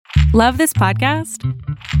Love this podcast?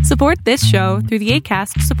 Support this show through the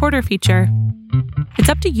Acast supporter feature. It's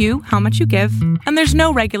up to you how much you give, and there's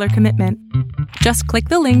no regular commitment. Just click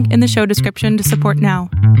the link in the show description to support now.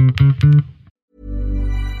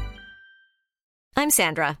 I'm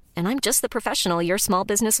Sandra, and I'm just the professional your small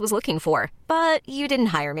business was looking for. But you didn't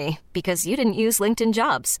hire me because you didn't use LinkedIn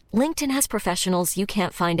Jobs. LinkedIn has professionals you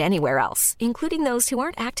can't find anywhere else, including those who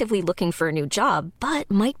aren't actively looking for a new job, but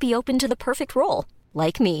might be open to the perfect role,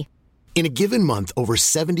 like me. In a given month, over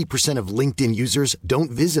 70% of LinkedIn users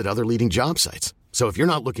don't visit other leading job sites. So if you're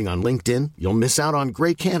not looking on LinkedIn, you'll miss out on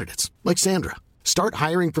great candidates like Sandra. Start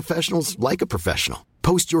hiring professionals like a professional.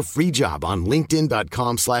 Post your free job on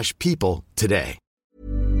linkedin.com/people today.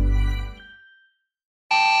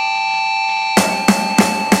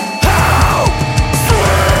 How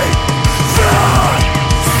sweet the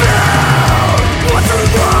sound? What's your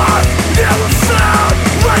life? Never sound.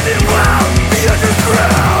 Lightning round the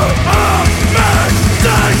underground.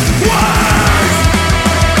 Amazing ways.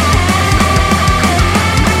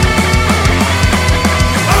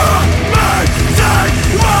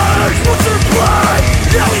 Amazing ways. What's your plan?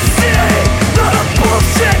 Now we see not a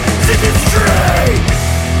bullshit industry.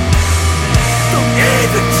 Don't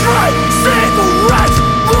even try save a rat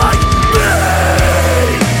like me.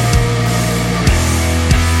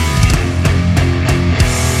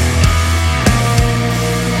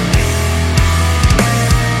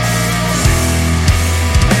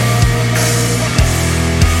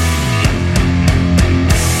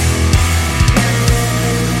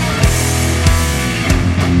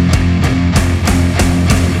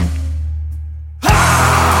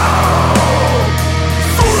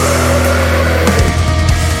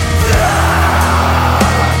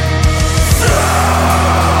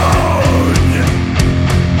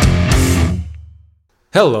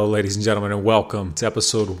 Hello, ladies and gentlemen, and welcome to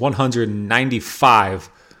episode 195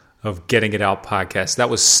 of Getting It Out podcast. That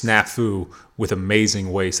was Snafu with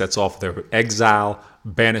Amazing Waste. That's off their Exile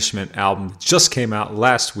Banishment album that just came out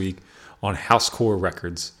last week on Housecore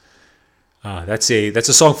Records. That's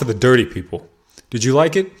a song for the dirty people. Did you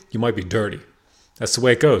like it? You might be dirty. That's the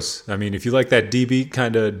way it goes. I mean, if you like that D-beat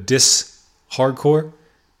kind of diss hardcore,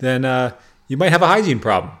 then you might have a hygiene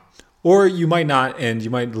problem. Or you might not, and you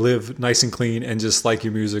might live nice and clean and just like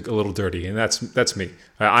your music a little dirty. And that's me.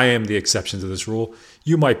 I am the exception to this rule.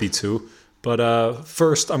 You might be too. But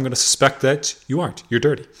first, I'm going to suspect that you aren't. You're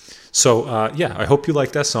dirty. So, I hope you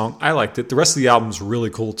liked that song. I liked it. The rest of the album's really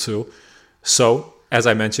cool too. So, as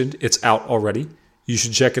I mentioned, it's out already. You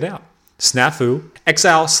should check it out. Snafu,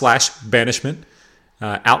 Exile/Banishment,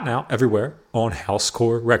 out now everywhere on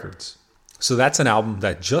Housecore Records. So that's an album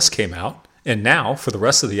that just came out. And now, for the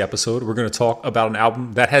rest of the episode, we're going to talk about an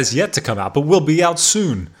album that has yet to come out, but will be out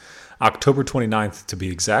soon. October 29th, to be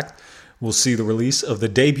exact. We'll see the release of the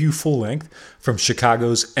debut full-length from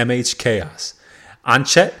Chicago's MH Chaos.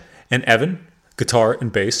 Anchet and Evan, guitar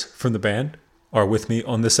and bass from the band, are with me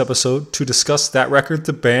on this episode to discuss that record,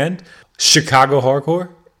 the band, Chicago Hardcore,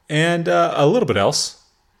 and a little bit else.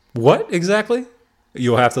 What exactly?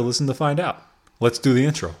 You'll have to listen to find out. Let's do the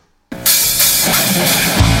intro.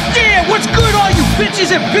 Yeah, what's good, all you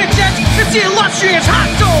bitches and bitchettes? It's the illustrious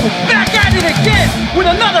Hot Dog back at it again with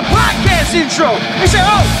another podcast intro. They said,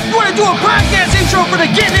 oh, you want to do a podcast intro for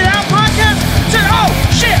the Getting It Out podcast? I said, oh,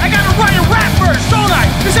 shit, I got to write a rap verse, don't I?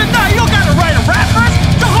 They said, no, you don't got to write a rap verse.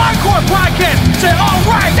 It's a hardcore podcast. I said, all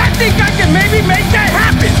right, I think I can maybe make that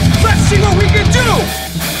happen. Let's see what we can do.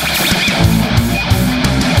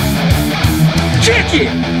 Kick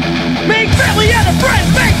it. Make family out of friends,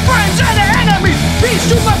 make friends out of enemies. Peace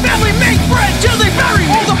to my family, make friends till they bury me.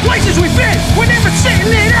 All the places we've been, we're never sitting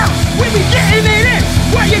it out. We be getting it in,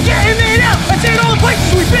 where you getting it out? I said all the places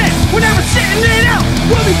we've been, we're never sitting it out.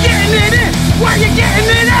 We'll be getting it in, where you getting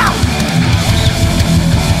it out?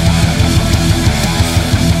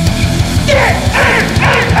 Get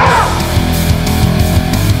it out!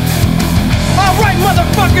 Alright,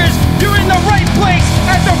 motherfuckers, you're in the right place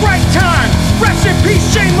at the right time. Rest in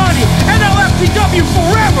peace, J Money, and LFTW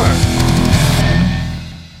forever!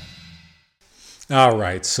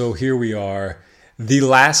 Alright, so here we are. The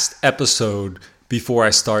last episode before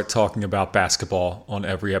I start talking about basketball on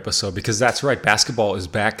every episode. Because that's right, basketball is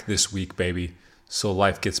back this week, baby. So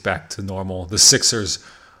life gets back to normal. The Sixers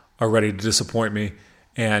are ready to disappoint me.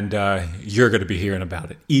 And you're going to be hearing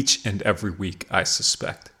about it each and every week, I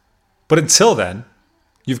suspect. But until then,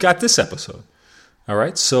 you've got this episode. All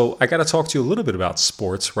right, so I got to talk to you a little bit about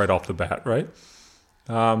sports right off the bat, right?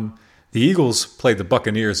 The Eagles played the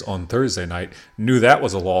Buccaneers on Thursday night. Knew that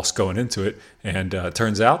was a loss going into it, and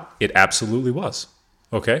turns out it absolutely was.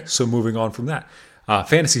 Okay, so moving on from that.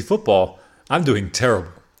 Fantasy football, I'm doing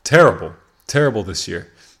terrible. Terrible this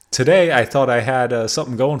year. Today, I thought I had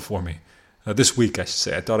something going for me. This week, I should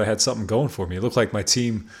say. I thought I had something going for me. It looked like my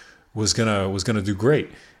team was gonna do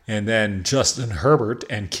great. And then Justin Herbert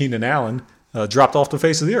and Keenan Allen dropped off the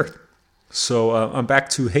face of the earth. So I'm back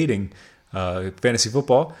to hating fantasy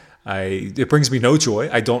football. It brings me no joy.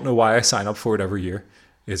 I don't know why I sign up for it every year.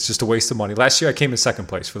 It's just a waste of money. Last year I came in second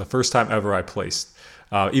place. For the first time ever I placed.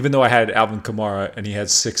 Even though I had Alvin Kamara and he had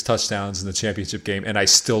 6 touchdowns in the championship game and I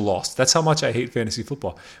still lost. That's how much I hate fantasy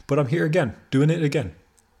football. But I'm here again, doing it again.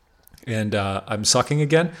 And I'm sucking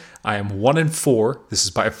again. I am 1-4. This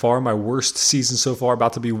is by far my worst season so far.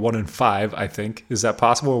 About to be 1-5, I think. Is that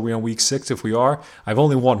possible? Are we on week 6? If we are, I've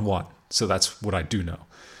only won 1. So that's what I do know.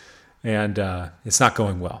 And it's not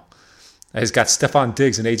going well. I just got Stephon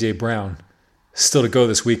Diggs and A.J. Brown still to go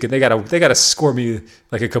this week. And they gotta score me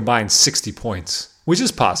like a combined 60 points, which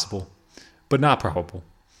is possible, but not probable.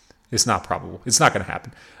 It's not probable. It's not going to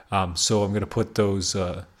happen. So I'm going to put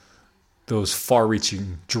those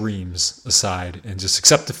far-reaching dreams aside and just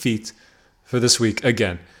accept defeat for this week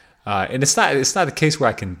again. And it's not a case where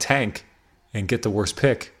I can tank and get the worst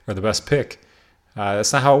pick or the best pick.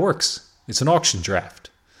 That's not how it works. It's an auction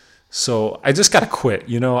draft. So I just got to quit.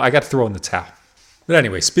 I got to throw in the towel. But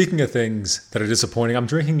anyway, speaking of things that are disappointing, I'm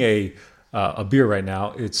drinking a beer right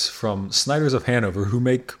now. It's from Snyder's of Hanover, who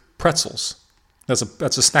make pretzels. That's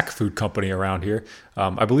a snack food company around here.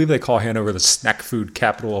 I believe they call Hanover the snack food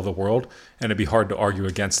capital of the world, and it'd be hard to argue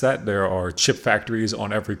against that. There are chip factories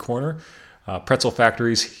on every corner, pretzel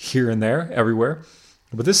factories here and there, everywhere.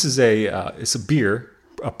 But this is it's a beer,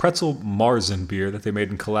 a pretzel Marzen beer that they made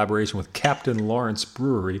in collaboration with Captain Lawrence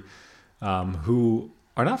Brewery, who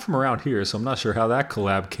are not from around here, so I'm not sure how that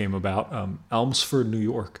collab came about. Elmsford, New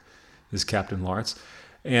York is Captain Lawrence.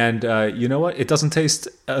 And you know what? It doesn't taste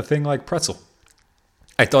a thing like pretzel.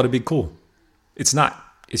 I thought it'd be cool. It's not.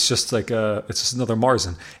 It's just like it's just another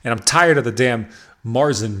Marzen. And I'm tired of the damn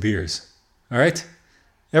Marzen beers. All right?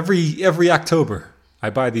 Every October,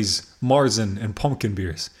 I buy these Marzen and pumpkin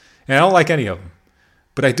beers. And I don't like any of them.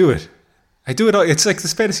 But I do it. It's like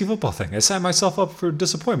this fantasy football thing. I sign myself up for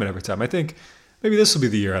disappointment every time. I think maybe this will be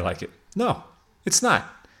the year I like it. No, it's not.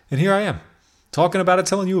 And here I am, talking about it,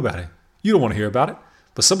 telling you about it. You don't want to hear about it,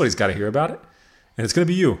 but somebody's got to hear about it. And it's going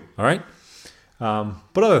to be you, all right?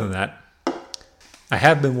 But other than that, I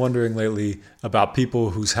have been wondering lately about people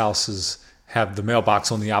whose houses have the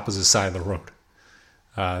mailbox on the opposite side of the road.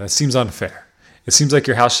 That seems unfair. It seems like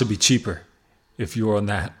your house should be cheaper if you're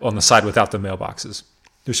on the side without the mailboxes.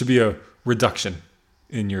 There should be a reduction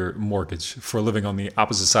in your mortgage for living on the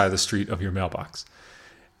opposite side of the street of your mailbox.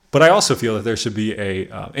 But I also feel that there should be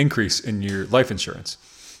a increase in your life insurance,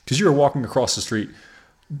 because you're walking across the street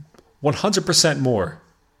 100% more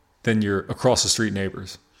than your across the street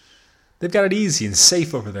neighbors. They've got it easy and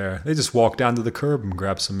safe over there. They just walk down to the curb and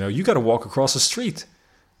grab some mail. You got to walk across the street.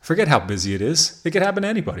 Forget how busy it is. It could happen to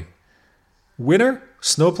anybody. Winter,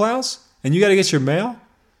 snowplows, and you got to get your mail?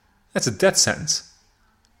 That's a death sentence.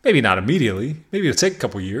 Maybe not immediately. Maybe it'll take a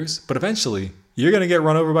couple years, but eventually you're going to get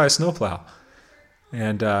run over by a snowplow.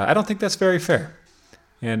 And I don't think that's very fair.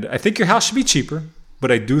 And I think your house should be cheaper,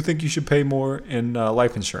 but I do think you should pay more in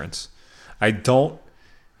life insurance. I don't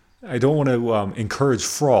want to encourage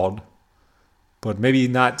fraud, but maybe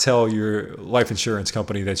not tell your life insurance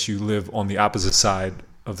company that you live on the opposite side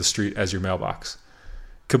of the street as your mailbox.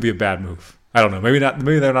 Could be a bad move. I don't know. Maybe not.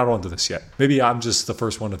 Maybe they're not onto this yet. Maybe I'm just the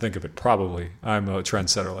first one to think of it. Probably. I'm a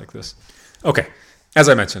trendsetter like this. Okay. As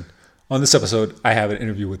I mentioned, on this episode, I have an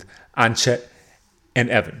interview with Anchet and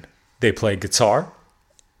Evan. They play guitar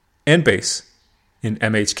and bass in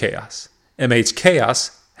MH Chaos. MH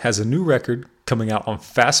Chaos has a new record coming out on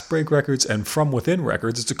Fast Break Records and From Within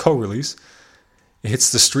Records. It's a co-release. It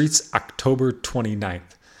hits the streets October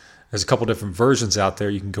 29th. There's a couple different versions out there.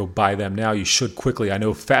 You can go buy them now. You should quickly. I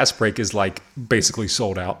know Fast Break is like basically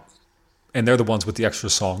sold out. And they're the ones with the extra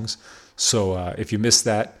songs. So if you missed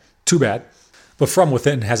that, too bad. But From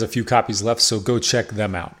Within has a few copies left, so go check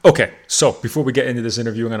them out. Okay, so before we get into this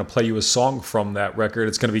interview, I'm going to play you a song from that record.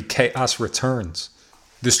 It's going to be Chaos Returns.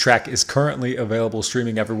 This track is currently available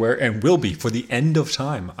streaming everywhere and will be for the end of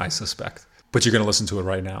time, I suspect. But you're going to listen to it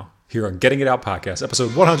right now here on Getting It Out Podcast,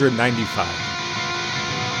 episode 195.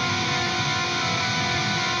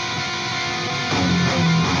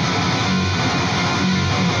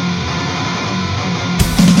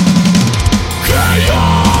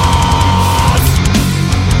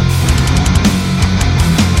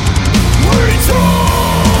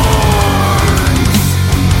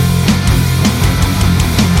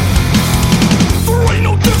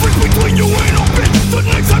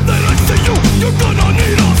 Next time that I see you, you're gonna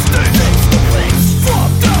need a stick.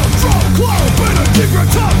 Fucked out.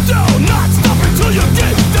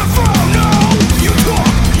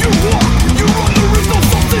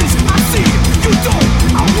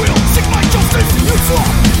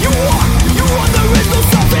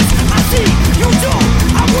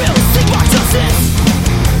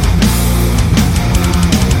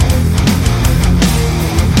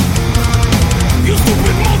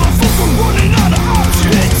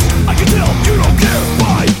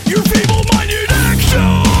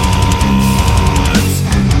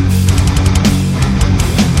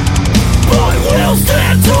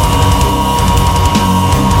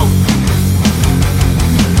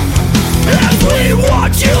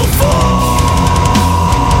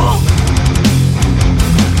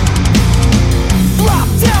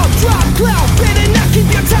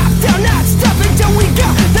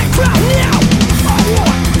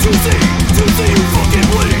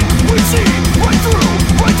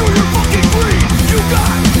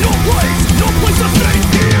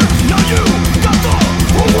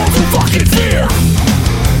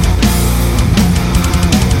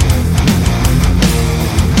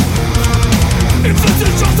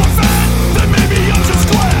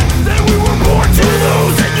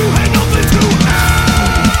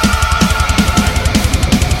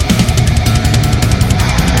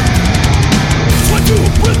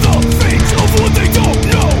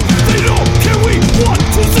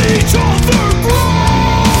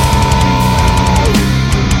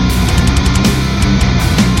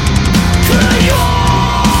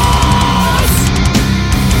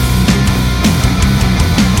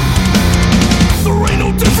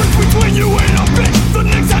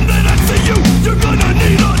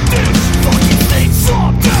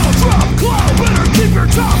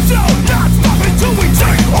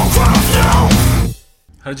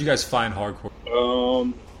 did you guys find hardcore?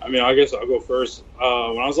 I mean, I guess I'll go first. When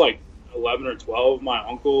I was like 11 or 12, my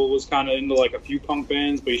uncle was kind of into like a few punk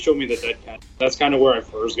bands, but he showed me the Dead Cat. That's kind of where I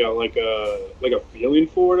first got like a feeling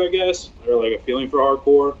for it, I guess, or like a feeling for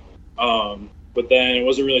hardcore. But then it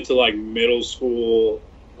wasn't really till like middle school.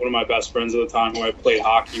 One of my best friends at the time, who I played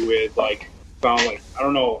hockey with, like found like, I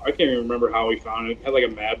don't know, I can't even remember how he found it. It had like a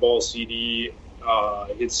Madball CD.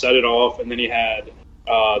 He'd set it off, and then he had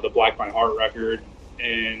the Black My Heart record,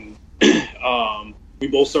 and we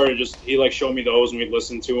both started he like showed me those, and we'd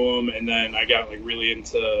listen to them, and then I got like really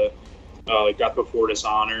into like Death Before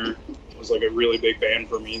Dishonor. It was like a really big band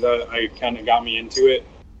for me that I kind of got me into it.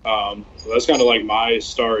 So that's kind of like my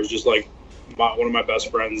start, is just like one of my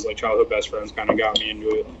best friends, like childhood best friends, kind of got me into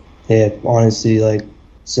it. Yeah, honestly, like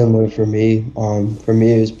similar for me. For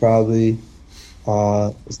me, it was probably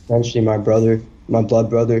essentially my blood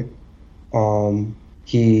brother.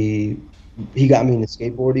 He got me into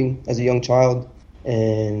skateboarding as a young child,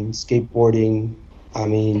 and skateboarding, I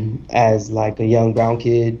mean, as like a young brown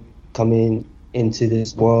kid coming into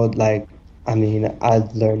this world, like, I mean,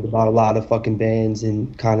 I've learned about a lot of fucking bands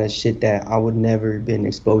and kind of shit that I would never been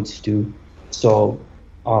exposed to. So,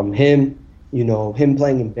 him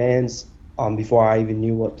playing in bands, before I even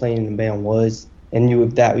knew what playing in a band was, and knew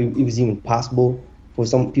if that it was even possible for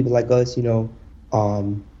some people like us,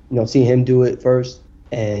 seeing him do it first,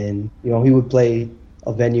 and he would play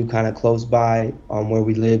a venue kind of close by where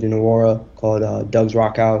we lived in Aurora called Doug's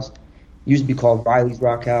Rock House. It used to be called Riley's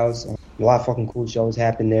Rock House. A lot of fucking cool shows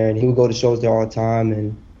happened there, and he would go to shows there all the time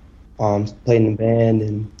and play in the band,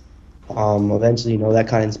 and eventually, that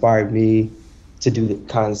kind of inspired me to do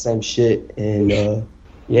the same shit, and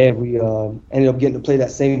we ended up getting to play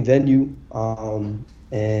that same venue,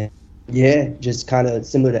 and yeah, just kind of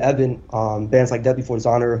similar to Evan, bands like Death Before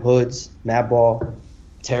Dishonor, Hoods, Madball,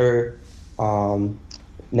 Terror,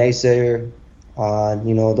 Naysayer,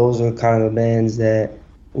 those are kind of the bands that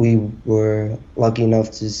we were lucky enough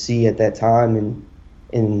to see at that time.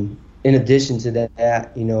 And in addition to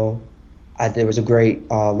that, there was a great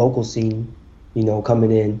local scene,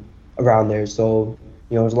 coming in around there. So,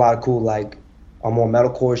 there's a lot of cool, like, more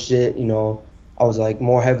metalcore shit. I was like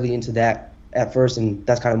more heavily into that at first, and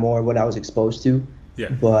that's kind of more what I was exposed to. Yeah.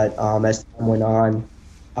 But as time went on,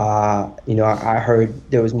 I heard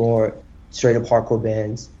there was more straight up hardcore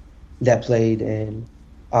bands that played, and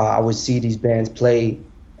I would see these bands play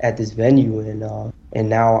at this venue, and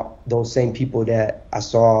now those same people that I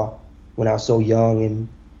saw when I was so young, and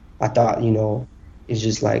I thought, it's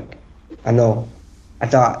just like, I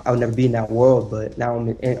thought I would never be in that world, but now I'm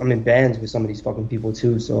in bands with some of these fucking people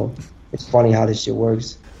too. So it's funny how this shit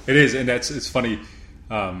works. It is, and it's funny.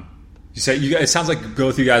 It sounds like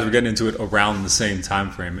both you guys were getting into it around the same time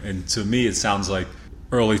frame, and to me, it sounds like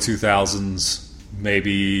early 2000s,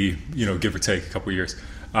 maybe give or take a couple years.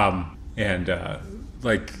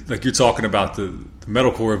 Like you're talking about the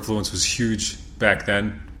metalcore influence was huge back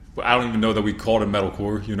then. I don't even know that we called it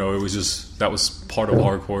metalcore. It was just that was part of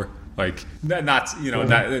hardcore. Like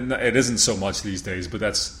it isn't so much these days, but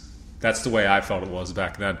that's the way I felt it was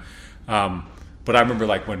back then. But I remember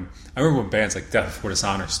when bands like Death Before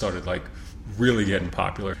Dishonor started like really getting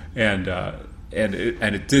popular, and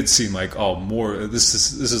it did seem like this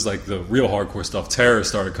is like the real hardcore stuff. Terror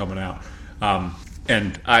started coming out,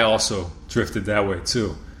 and I also drifted that way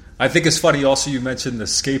too. I think it's funny. Also, you mentioned the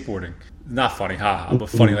skateboarding. Not funny, haha, but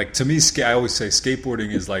funny. Like to me, I always say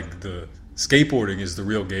skateboarding is the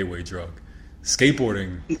real gateway drug.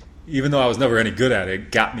 Skateboarding, even though I was never any good at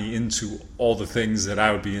it, got me into all the things that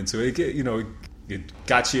I would be into. It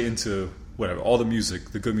got you into whatever, all the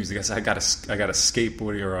music, the good music. I got a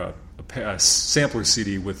skateboarding or a sampler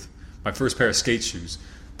CD with my first pair of skate shoes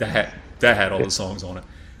that had all the songs on it.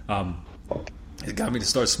 It got me to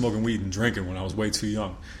start smoking weed and drinking when I was way too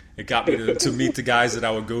young. It got me to meet the guys that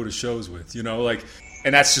I would go to shows with,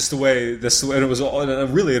 and that's just the way. And it was all.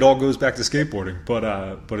 And really, it all goes back to skateboarding.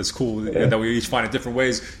 But it's cool that we each find it different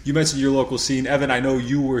ways. You mentioned your local scene, Evan. I know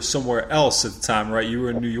you were somewhere else at the time, right? You were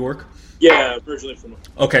in New York. Yeah, originally from.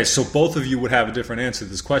 Okay, so both of you would have a different answer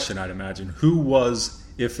to this question, I'd imagine. Who was,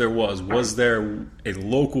 if there was there a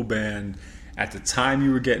local band at the time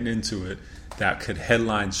you were getting into it that could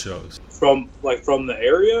headline shows from the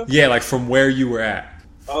area? Yeah, like from where you were at.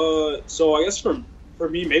 So I guess for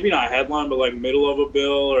me, maybe not headline, but like middle of a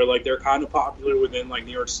bill, or like they're kind of popular within like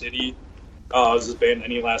New York City. Was this band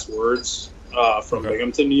Any Last Words from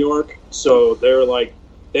Binghamton, New York. So they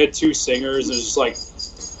had two singers. It was just like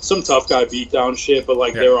some tough guy beatdown shit, but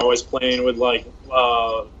like they were always playing with like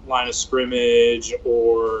Line of Scrimmage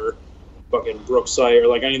or fucking Brookside or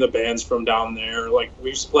like any of the bands from down there. Like they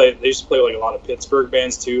used to play like a lot of Pittsburgh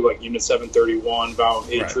bands too, like Unit 731, Vow of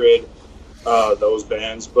Hatred, those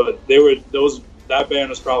bands. But that band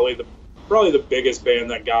was probably the biggest band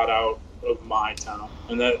that got out of my town,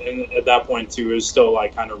 and at that point too, it was still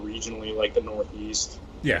like kind of regionally like the Northeast.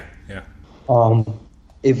 Yeah.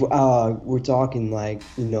 If we're talking like,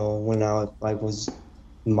 you know, when I was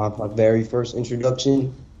my very first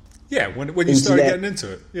introduction. Yeah, when you started getting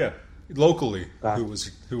into it. Yeah, locally, who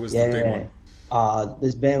was the big one?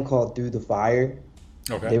 This band called Through the Fire.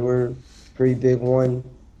 Okay. They were a pretty big one.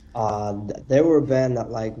 They were a band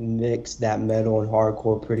that like mixed that metal and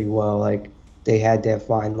hardcore pretty well. Like they had that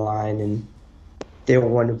fine line, and they were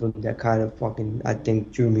one of them that kind of fucking, I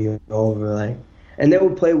think, drew me over. Like, and they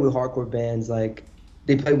would play with hardcore bands. Like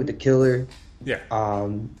they played with The Killer. Yeah.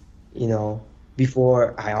 You know,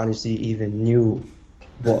 before I honestly even knew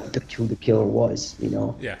who The Killer was. You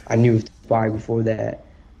know. Yeah. I knew Fire before that.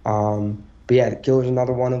 But yeah, The Killer's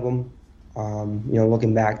another one of them. You know,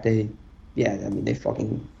 looking back, they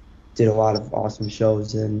fucking did a lot of awesome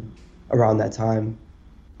shows and around that time.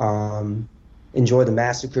 Enjoy the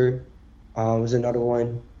Massacre was another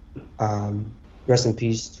one. Rest in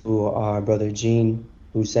peace to our brother Gene,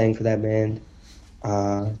 who sang for that band. They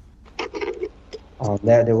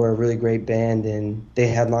were a really great band, and they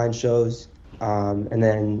headline shows. And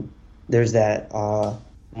then there's that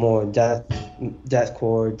more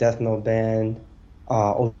deathcore, death metal band,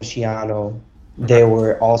 Oceano. They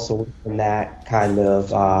were also in that kind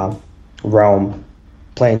of realm,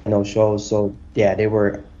 playing those shows. So yeah, they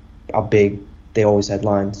were they always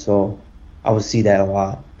headlined. So I would see that a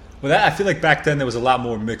lot. Well, I feel like back then there was a lot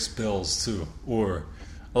more mixed bills too, or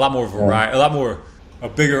a lot more variety, a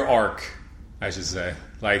bigger arc, I should say.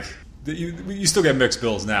 Like you still get mixed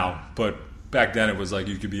bills now, but back then it was like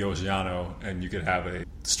you could be Oceano and you could have a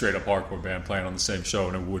straight up hardcore band playing on the same show,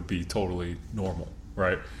 and it would be totally normal,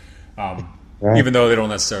 right? Right. Even though they don't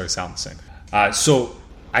necessarily sound the same. So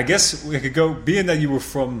I guess we could go, being that you were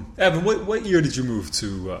from, Evan, what year did you move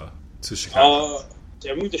to Chicago?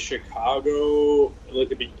 I moved to Chicago at like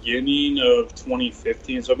the beginning of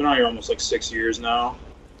 2015, so I've been out here almost like 6 years now.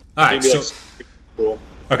 All right, so cool.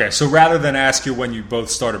 Okay, so rather than ask you when you both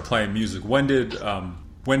started playing music, when did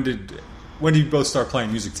you both start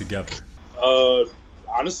playing music together?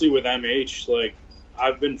 Honestly, with MH, like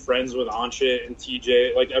I've been friends with Anchit and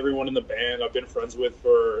TJ, like everyone in the band I've been friends with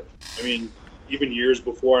for, I mean, even years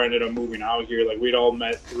before I ended up moving out here. Like we'd all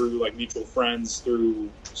met through like mutual friends through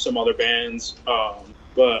some other bands.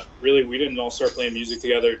 But really we didn't all start playing music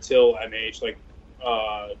together till MH. Like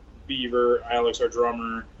Beaver, Alex, our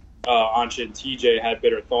drummer, Anchit and TJ had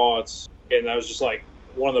Bitter Thoughts. And that was just like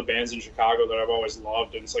one of the bands in Chicago that I've always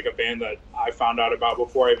loved. And it's like a band that I found out about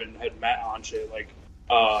before I even had met Anchit. Like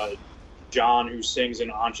John, who sings in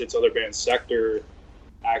Anchit's other band, Sector,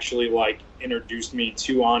 actually like introduced me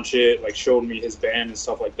to Anchit, like showed me his band and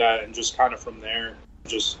stuff like that, and just kind of from there,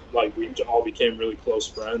 just like we all became really close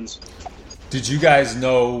friends. Did you guys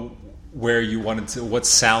know what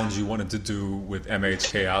sounds you wanted to do with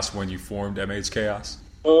MH Chaos when you formed MH Chaos?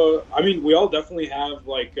 I mean, we all definitely have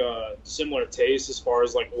like similar tastes as far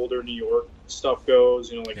as like older New York stuff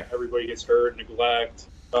goes. You know, like Everybody Gets Hurt, Neglect,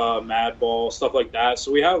 Madball, stuff like that.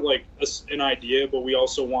 So we have like an idea, but we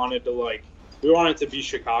also wanted to be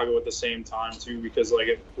Chicago at the same time too, because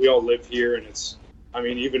like we all live here, and it's, I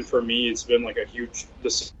mean, even for me, it's been like the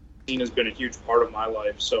scene has been a huge part of my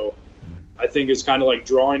life. So I think it's kind of like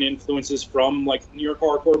drawing influences from like New York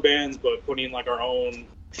hardcore bands, but putting like our own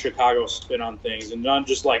Chicago spin on things, and not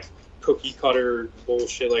just like cookie cutter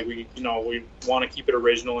bullshit. Like we want to keep it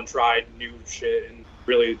original and try new shit. And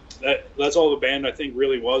really, that's all the band I think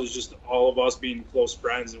really was, just all of us being close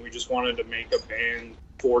friends, and we just wanted to make a band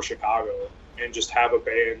for Chicago and just have a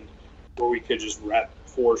band where we could just rep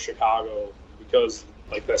for Chicago, because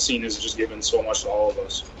like that scene has just given so much to all of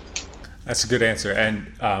us. That's a good answer.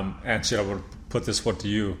 And Anchit, I would put this one to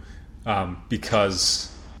you,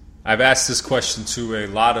 because I've asked this question to a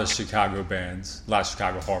lot of Chicago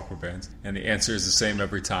hardcore bands, and the answer is the same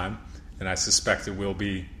every time, and I suspect it will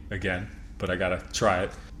be again, but I gotta try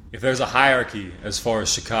it. If there's a hierarchy as far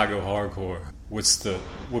as Chicago hardcore,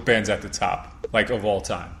 what band's at the top, like of all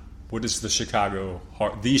time? What is the Chicago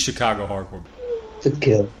hardcore? The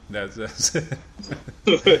Kill. That's it.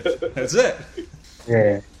 That's it.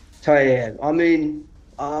 Yeah. I mean,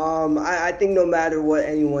 I think no matter what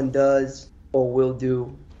anyone does or will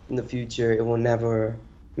do in the future, it will never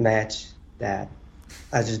match that.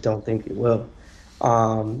 I just don't think it will.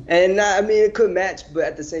 And I mean, it could match, but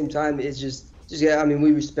at the same time, it's just I mean,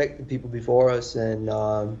 we respect the people before us, and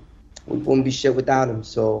we wouldn't be shit without them.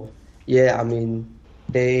 So Yeah, I mean,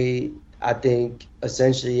 I think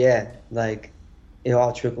essentially, yeah, like it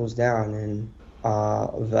all trickles down. And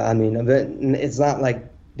I mean, it's not like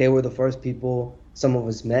they were the first people some of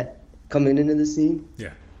us met coming into the scene.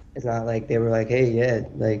 Yeah. It's not like they were like, hey, yeah,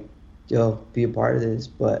 like, yo, be a part of this.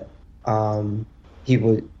 But Shane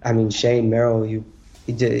Merrill, he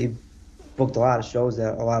booked a lot of shows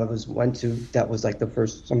that a lot of us went to. That was like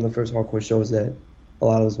some of the first hardcore shows that a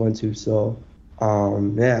lot of us went to. So,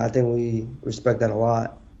 I think we respect that a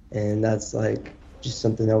lot. And that's like just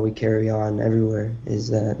something that we carry on everywhere, is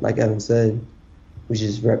that, like Evan said, we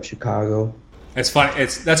just rep Chicago. It's funny.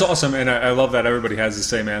 That's awesome, and I love that everybody has the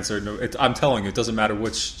same answer. No, I'm telling you, it doesn't matter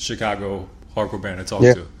which Chicago hardcore band I talk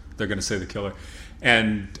to. They're going to say The Killer.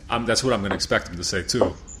 And that's what I'm going to expect them to say,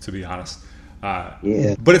 too, to be honest. But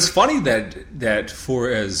it's funny that for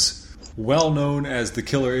as well-known as The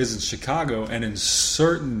Killer is in Chicago and in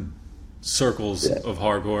certain circles of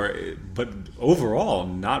hardcore, but overall,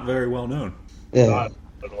 not very well-known. Yeah. Not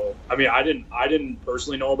at all. I mean, I didn't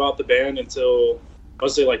personally know about the band until,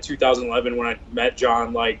 let's say, like 2011 when I met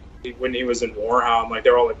John, like, when he was in Warhound. Like,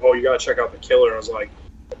 they were all like, oh, you got to check out The Killer. I was like,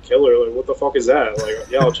 The Killer? Like, what the fuck is that?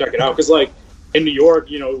 Like, yeah, I'll check it out. Because, like, in New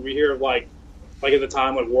York, you know, we hear, like at the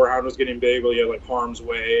time, like, Warhound was getting big, but you had, like, Harm's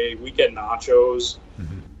Way, Weekend Nachos,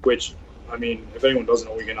 which, I mean, if anyone doesn't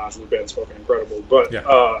know Weekend Nachos, the band's fucking incredible. But,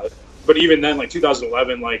 but even then, like,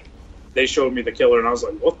 2011, like, they showed me The Killer, and I was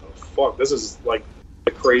like, what the fuck? This is, like,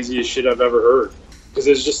 the craziest shit I've ever heard. Because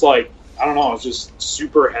it's just, like, I don't know, it's just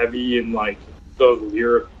super heavy, and, like, the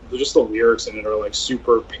lyrics in it are, like,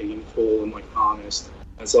 super painful and, like, honest.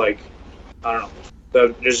 It's like, I don't know.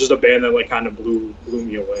 There's just a band that, like, kind of blew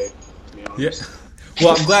me away, to be honest. Yeah.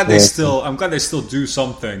 Well, I'm glad they still do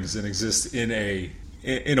some things and exist in a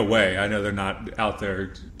way. I know they're not out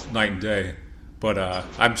there night and day, but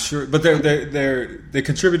I'm sure. But they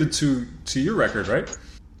contributed to your record, right?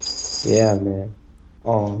 Yeah, man.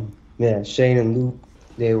 Shane and Luke,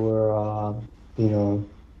 they were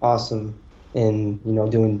awesome, and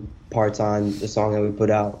doing parts on the song that we put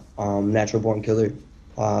out, Natural Born Killer.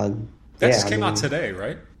 That just came out today,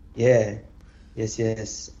 right? Yeah. Yes.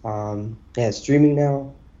 It's streaming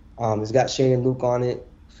now. It's got Shane and Luke on it.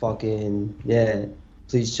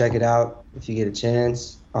 Please check it out if you get a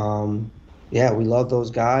chance. We love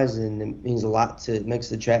those guys, and it means a lot it makes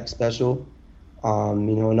the track special.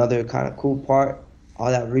 Another kind of cool part,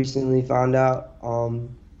 all that recently found out,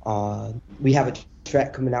 we have a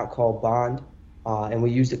track coming out called Bond, and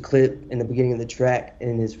we used a clip in the beginning of the track,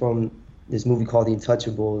 and it's from this movie called The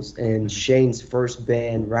Untouchables, and Shane's first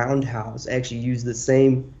band, Roundhouse, actually used the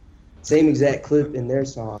same exact clip in their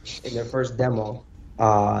song, in their first demo.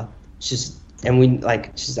 I didn't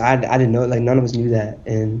know, like, none of us knew that,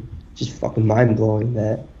 and just fucking mind-blowing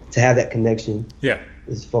that, to have that connection. Yeah.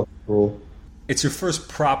 Is fucking cool. It's your first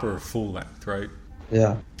proper full length, right?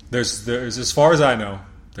 Yeah. There's as far as I know,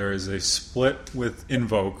 there is a split with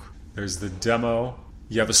Invoke. There's the demo.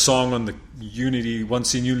 You have a song on the One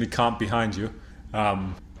Scene Unity comp behind you.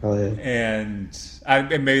 And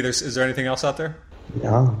maybe is there anything else out there?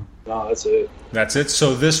 No, that's it. That's it.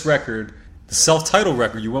 So this record, the self-titled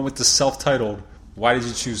record, you went with the self-titled. Why did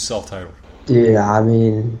you choose self-titled? Dude, I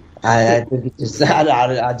mean, I think it just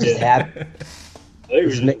I just happened. I think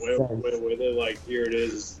we just went with it. Like, here it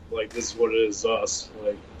is. Like, this is what it is. Us.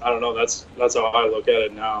 Like, I don't know. That's how I look at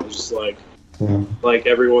it now. It's just like. Yeah. Like,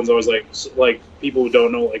 everyone's always like people who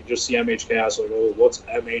don't know, like, just see MH Chaos, like, oh, what's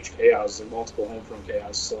MH Chaos? Like, multiple Homefront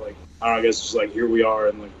Chaos. So, like, I don't know, I guess just like, here we are,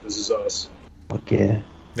 and like, this is us. Okay.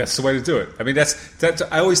 That's the way to do it. I mean, that's.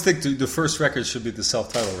 I always think the first record should be the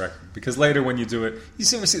self-titled record, because later when you do it, you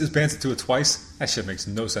see these bands that do it twice. That shit makes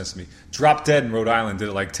no sense to me. Drop Dead in Rhode Island did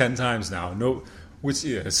it like 10 times now.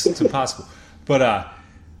 It's impossible. But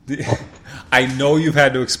I know you've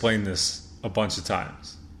had to explain this a bunch of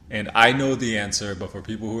times. And I know the answer, but for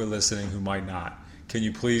people who are listening who might not, can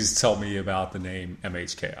you please tell me about the name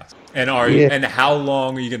MH Chaos? And and how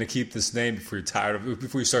long are you going to keep this name before you're tired of it,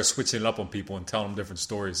 before you start switching it up on people and telling them different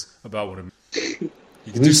stories about what it means?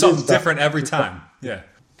 You can do something different every time. Yeah.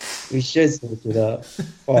 We should switch it up.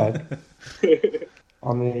 Fuck.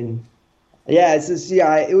 I mean, yeah,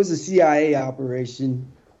 it was a CIA operation,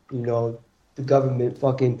 the government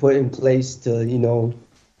fucking put in place to,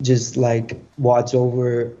 just like watch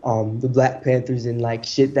over the Black Panthers and like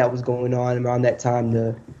shit that was going on around that time,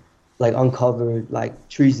 to like uncover like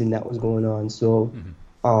treason that was going on. So,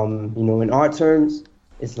 in our terms,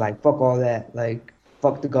 it's like, fuck all that. Like,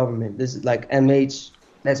 fuck the government. This is like MH,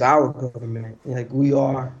 that's our government. Like, we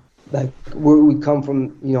are, like, where we come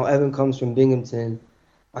from, Evan comes from Binghamton.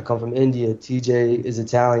 I come from India. TJ is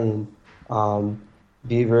Italian.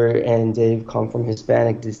 Beaver and Dave come from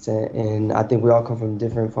Hispanic descent, and I think we all come from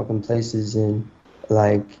different fucking places, and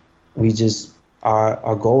like we just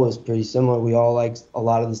our goal is pretty similar. We all like a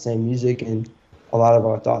lot of the same music, and a lot of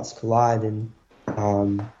our thoughts collide. And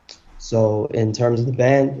so in terms of the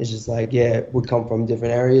band, it's just like, yeah, we come from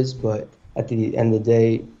different areas, but at the end of the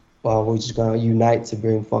day, we're just gonna unite to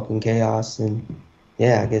bring fucking chaos. And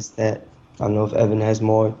yeah, I guess that. I don't know if Evan has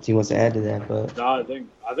more he wants to add to that, but no, I think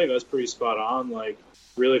that's pretty spot on. Like,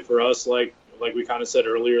 really for us, like we kind of said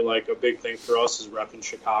earlier, like a big thing for us is repping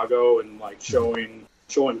Chicago and like showing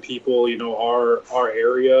people, you know, our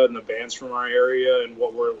area and the bands from our area and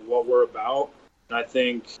what we're about. And I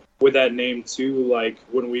think with that name too, like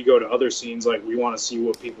when we go to other scenes, like we want to see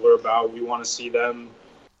what people are about. We want to see them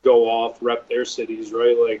go off, rep their cities,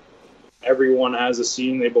 right? Like everyone has a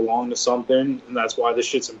scene, they belong to something, and that's why this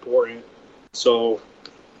shit's important. So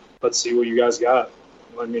let's see what you guys got.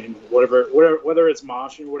 I mean, whatever, whether it's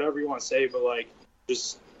moshing, whatever you want to say, but like,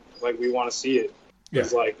 just like we want to see it.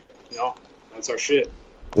 It's like, you know, that's our shit.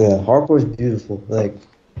 Yeah, hardcore is beautiful. Like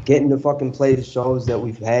getting to fucking play the shows that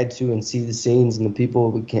we've had to and see the scenes and the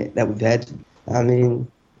people that we've had to. I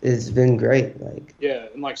mean, it's been great. Like yeah,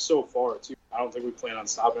 and like so far too. I don't think we plan on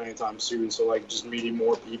stopping anytime soon. So like just meeting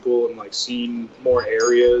more people and like seeing more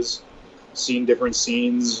areas. Seeing different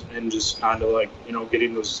scenes and just kind of like, you know,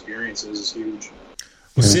 getting those experiences is huge.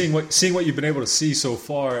 Well, seeing what you've been able to see so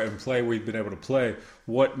far and play what you've been able to play,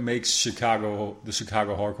 what makes the Chicago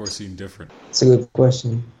hardcore scene different? It's a good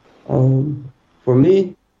question. For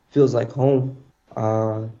me, feels like home.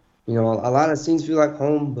 You know, a lot of scenes feel like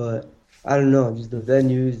home, but I don't know, just the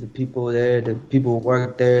venues, the people there, the people who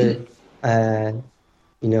work there, and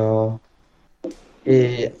you know,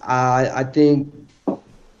 I think.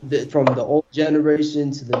 From the old generation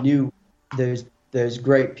to the new, there's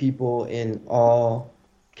great people in all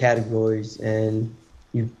categories, and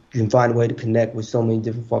you can find a way to connect with so many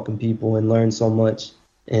different fucking people and learn so much.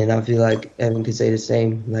 And I feel like Evan could say the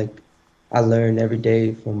same. Like I learn every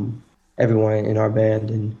day from everyone in our band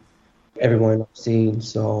and everyone in our scene.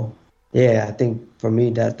 So yeah, I think for me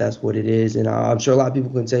that's what it is, and I'm sure a lot of people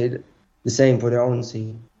can say the same for their own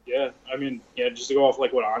scene. Yeah, I mean, yeah, just to go off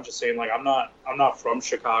like what I'm just saying, like I'm not from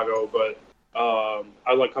Chicago, but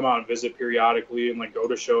I like come out and visit periodically and like go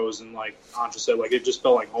to shows, and like Ancha said, like it just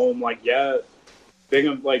felt like home. Like yeah,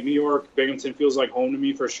 like New York, Binghamton feels like home to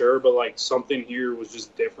me for sure, but like something here was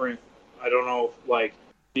just different. I don't know, like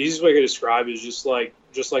the easiest way I could describe it is just like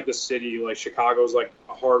the city. Like Chicago's like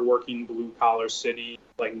a hardworking blue collar city,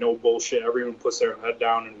 like no bullshit. Everyone puts their head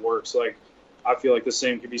down and works. Like I feel like the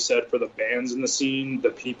same could be said for the bands in the scene,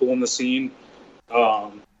 the people in the scene.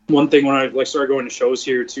 One thing when I like started going to shows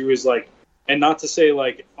here too is like, and not to say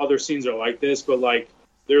like other scenes are like this, but like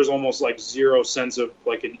there's almost like zero sense of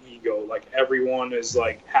like an ego. Like everyone is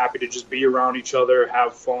like happy to just be around each other,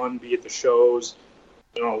 have fun, be at the shows,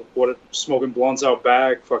 you know, smoking blunts out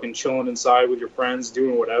back, fucking chilling inside with your friends,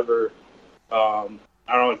 doing whatever.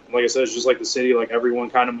 I don't know, like I said, it's just like the city, like everyone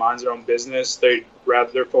kind of minds their own business. They're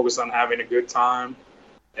focused on having a good time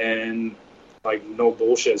and like no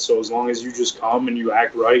bullshit. So as long as you just come and you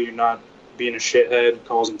act right, you're not being a shithead,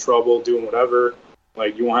 causing trouble, doing whatever,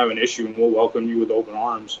 like you won't have an issue and we'll welcome you with open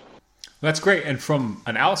arms. That's great. And from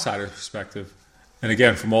an outsider perspective, and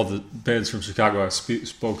again, from all the bands from Chicago I've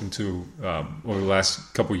spoken to over the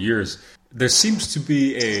last couple of years, there seems to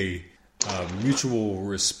be a mutual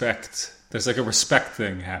respect. There's like a respect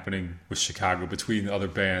thing happening with Chicago between other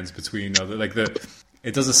bands,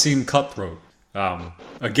 it doesn't seem cutthroat.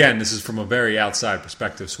 Again, this is from a very outside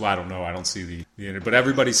perspective, so I don't know. I don't see the but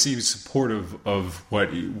everybody seems supportive of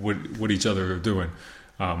what each other are doing,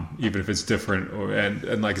 even if it's different.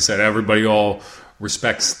 And like I said, everybody all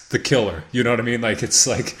respects the killer. You know what I mean? Like it's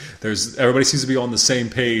like everybody seems to be on the same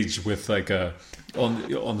page with like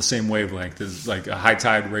on the same wavelength. There's like a high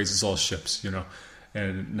tide raises all ships, you know,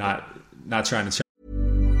 and not trying to.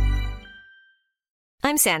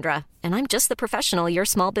 I'm Sandra, and I'm just the professional your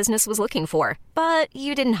small business was looking for. But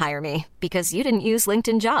you didn't hire me because you didn't use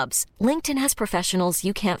LinkedIn Jobs. LinkedIn has professionals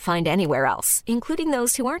you can't find anywhere else, including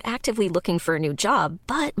those who aren't actively looking for a new job,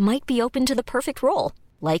 but might be open to the perfect role,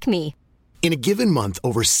 like me. In a given month,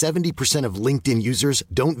 over 70% of LinkedIn users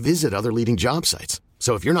don't visit other leading job sites.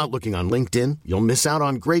 So if you're not looking on LinkedIn, you'll miss out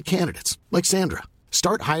on great candidates like Sandra.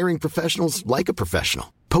 Start hiring professionals like a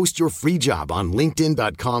professional. Post your free job on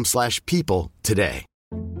linkedin.com/people today.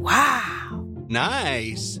 Wow.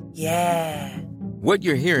 Nice. Yeah. What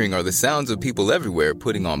you're hearing are the sounds of people everywhere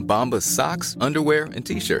putting on Bombas socks, underwear, and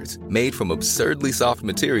T-shirts made from absurdly soft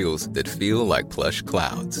materials that feel like plush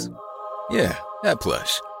clouds. Yeah, that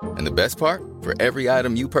plush. And the best part? For every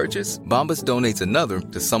item you purchase, Bombas donates another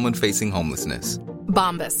to someone facing homelessness.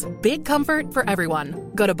 Bombas. Big comfort for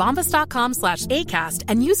everyone. Go to bombas.com/ACAST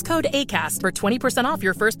and use code ACAST for 20% off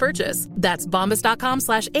your first purchase. That's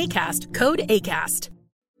bombas.com/ACAST. Code ACAST.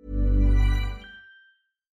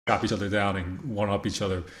 Cop each other down and one-up each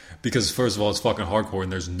other because, first of all, it's fucking hardcore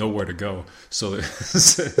and there's nowhere to go. So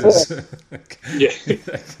it's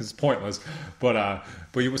pointless. But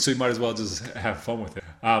you might as well just have fun with it.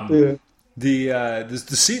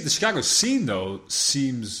 The Chicago scene, though,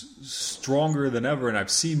 seems stronger than ever, and I've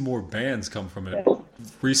seen more bands come from it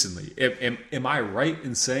recently. Am I right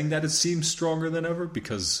in saying that it seems stronger than ever?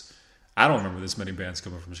 Because I don't remember this many bands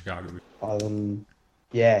coming from Chicago.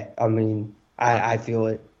 Yeah, I mean, I feel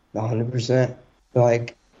it 100%.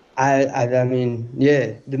 Like, I mean,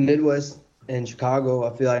 yeah, the Midwest and Chicago,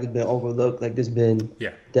 I feel like it's been overlooked. Like, there's been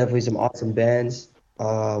definitely some awesome bands.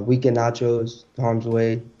 Weekend Nachos, Harm's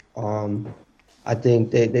Way. I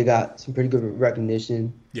think they got some pretty good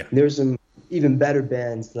recognition. Yeah. There's some even better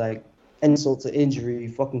bands like Insult to Injury,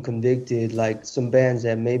 fucking Convicted, like some bands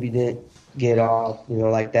that maybe didn't get off,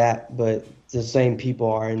 like that, but the same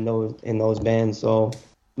people are in those bands. So,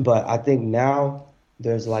 but I think now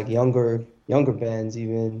there's like younger bands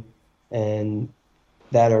even, and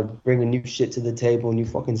that are bringing new shit to the table, new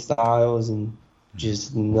fucking styles, and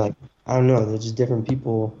just like, I don't know, they're just different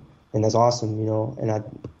people, and that's awesome, and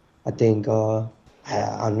I think, I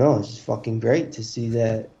don't know, it's just fucking great to see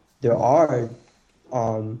that there are,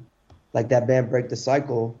 like that band Break the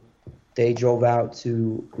Cycle, they drove out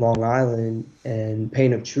to Long Island and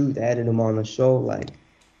Pain of Truth added them on the show like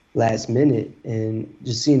last minute, and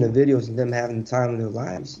just seeing the videos of them having the time of their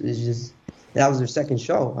lives, it's just, that was their second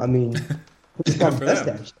show. I mean, who's gonna best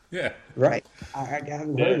that shit? Yeah. Right. I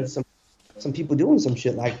haven't heard of some people doing some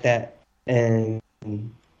shit like that, and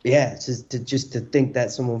yeah, it's just to think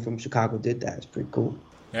that someone from Chicago did that is pretty cool.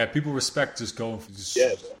 Yeah, people respect just going for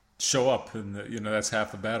show up, and that's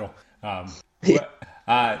half the battle.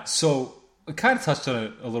 So I kind of touched on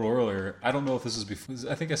it a little earlier. I don't know if this is before.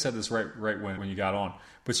 I think I said this right when you got on.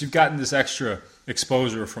 But you've gotten this extra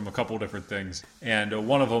exposure from a couple different things, and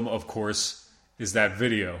one of them, of course, is that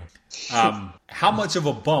video. How much of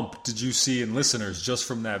a bump did you see in listeners just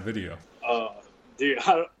from that video? Dude,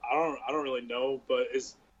 I don't really know, but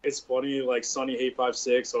it's funny. Like Sonny Hate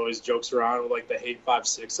 56 always jokes around with like the Hate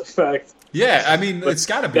 56 effect. Yeah, I mean, it's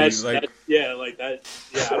got to be like that. Yeah,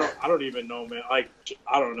 I don't even know, man. Like,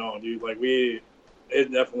 I don't know, dude. Like we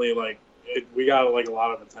got like a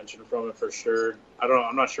lot of attention from it for sure.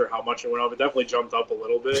 I'm not sure how much it went up. It definitely jumped up a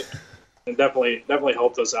little bit, and definitely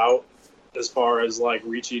helped us out as far as like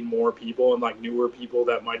reaching more people and like newer people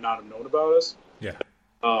that might not have known about us. Yeah.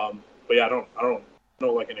 But yeah, I don't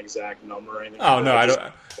know like an exact number or anything. Oh no, I don't.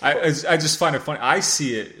 I just find it funny. I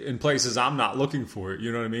see it in places I'm not looking for it.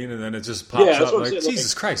 You know what I mean? And then it just pops up like,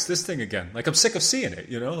 Jesus Christ, this thing again. Like I'm sick of seeing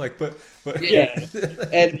it. Like, but yeah.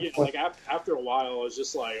 And like after a while, I was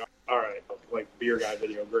just like, all right, like beer guy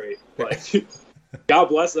video, great. Like, God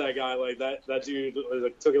bless that guy. Like that dude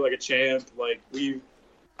like, took it like a champ. Like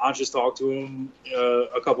I just talked to him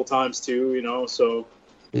a couple times too. So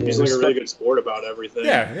he's like a really good sport about everything.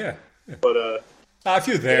 Yeah. But if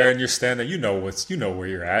you're there and you're standing, you know where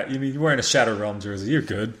you're at. I mean, you're wearing a Shadow Realm jersey, you're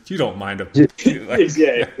good. You don't mind him.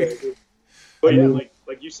 Yeah. But yeah,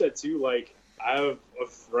 like you said too. Like I have a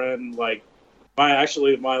friend, like my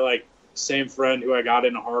like same friend who I got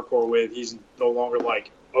into hardcore with. He's no longer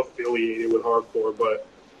like affiliated with hardcore, but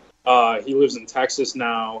he lives in Texas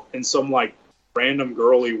now. And some like random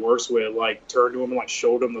girl he works with like turned to him and like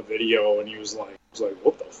showed him the video, and he was like,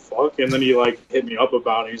 what the fuck? And then he like hit me up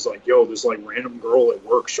about it. He's like, yo, this like random girl at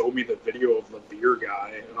work showed me the video of the beer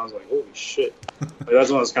guy, and I was like, holy shit. Like, that's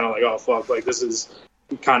when I was kind of like, oh fuck, like this is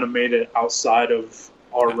kind of made it outside of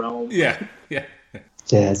our realm. Yeah.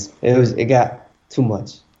 Yes, it got too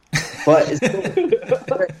much, but it's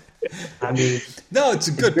cool. I mean, no, it's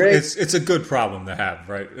a good problem to have,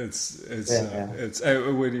 right? It's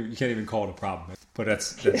you can't even call it a problem, but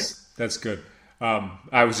that's good.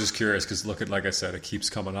 I was just curious because look at, like I said, it keeps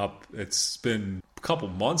coming up. It's been a couple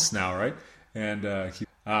months now, right? And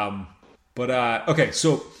okay,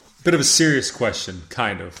 so bit of a serious question,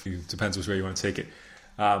 kind of. It depends which way you want to take it.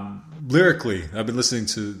 Lyrically, I've been listening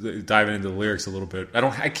to diving into the lyrics a little bit.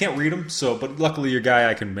 I can't read them, but luckily your guy,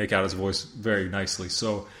 I can make out his voice very nicely.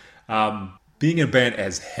 So, being in a band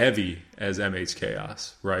as heavy as MH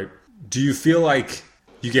Chaos, right? Do you feel like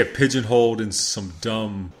you get pigeonholed in some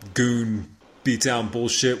dumb goon beatdown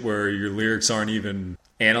bullshit where your lyrics aren't even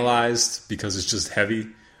analyzed because it's just heavy?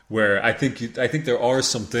 Where I think there are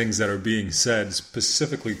some things that are being said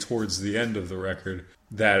specifically towards the end of the record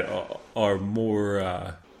that are more,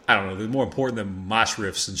 I don't know, they're more important than mosh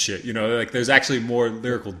riffs and shit. You know, like there's actually more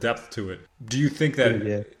lyrical depth to it. Do you think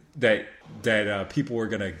that that people are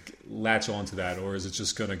going to latch onto that, or is it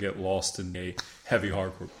just going to get lost in a heavy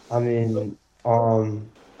hardcore? I mean, on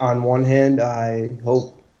one hand, I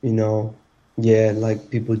hope, like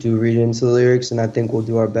people do read into the lyrics, and I think we'll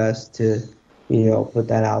do our best to, put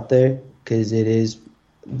that out there, because it is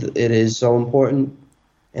so important,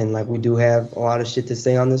 and like we do have a lot of shit to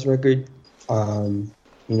say on this record. I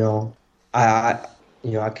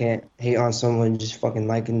can't hate on someone just fucking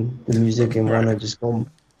liking the music and want to just go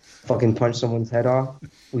fucking punch someone's head off.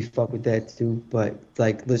 We fuck with that too, but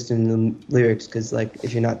like listen to the lyrics, because like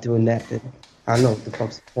if you're not doing that, then I don't know what the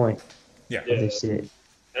fuck's the point. Yeah. Of this shit.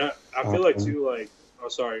 And I feel like too, like, oh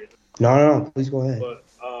sorry. No, please go ahead. But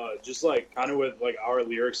just like kind of with like our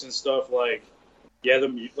lyrics and stuff, like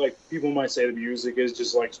like people might say the music is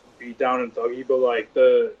just like beat down and thuggy, but like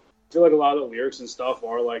I feel like a lot of the lyrics and stuff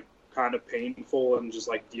are like kind of painful and just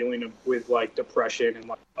like dealing with like depression and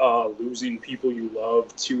like losing people you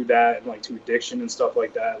love to that, and like to addiction and stuff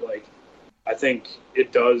like that. Like I think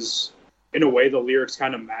it does, in a way, the lyrics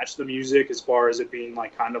kind of match the music as far as it being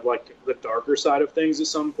like kind of like the darker side of things at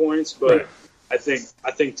some points. But right. I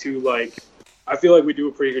think too, like I feel like we do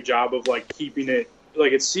a pretty good job of like keeping it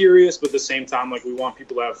like it's serious, but at the same time like we want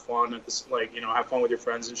people to have fun at this, like, have fun with your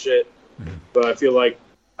friends and shit. Mm-hmm. But I feel like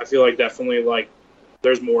definitely like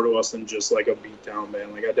there's more to us than just like a beatdown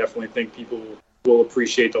band. Like I definitely think people will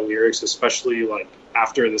appreciate the lyrics, especially like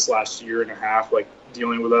after this last year and a half, like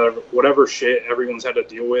dealing with whatever shit everyone's had to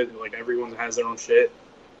deal with. Like everyone has their own shit.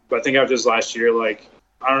 But I think after this last year, like,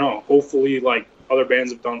 I don't know, hopefully like other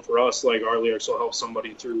bands have done for us, like our lyrics will help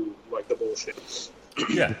somebody through like the bullshit.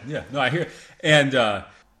 Yeah. No, I hear. And I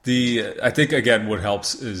think again what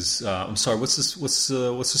helps is I'm sorry, what's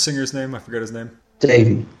the singer's name? I forget his name.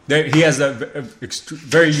 Davey. He has that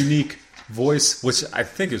very unique voice, which I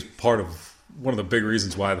think is part of one of the big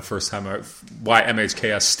reasons why why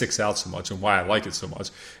MHKS sticks out so much and why I like it so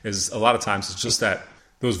much is a lot of times it's just that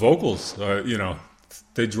those vocals,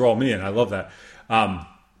 they draw me in. I love that.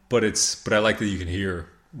 But I like that you can hear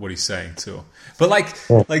what he's saying too. But like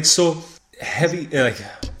so heavy, like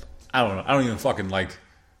I don't know. I don't even fucking like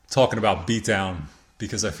talking about beatdown,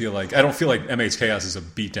 because I don't feel like MHKS is a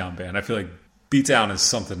beatdown band. I feel like beatdown is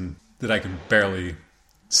something that I can barely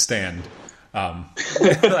stand.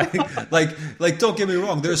 Like don't get me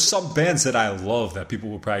wrong, there's some bands that I love that people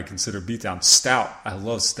would probably consider beatdown. Stout, I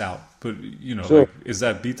love Stout, but sure. Like, is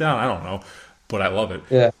that beatdown? I don't know, but I love it.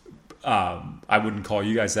 Yeah. I wouldn't call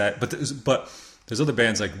you guys that, but there's other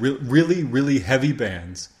bands, like really, really heavy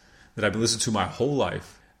bands that I've been listening to my whole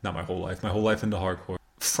life into hardcore.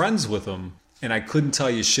 Friends with them, and I couldn't tell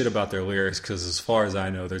you shit about their lyrics because, as far as I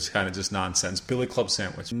know, there's kind of just nonsense. Billy Club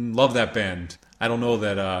Sandwich, love that band. I don't know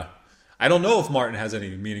that. I don't know if Martin has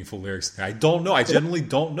any meaningful lyrics. I don't know. I genuinely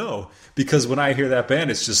don't know, because when I hear that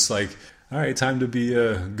band, it's just like, all right, time to be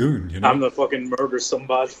a goon. I'm the fucking murder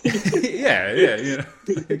somebody. yeah.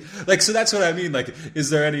 Like, so that's what I mean. Like,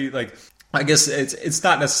 is there any like? I guess it's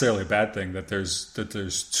not necessarily a bad thing that there's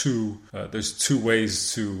two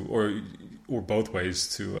ways to or both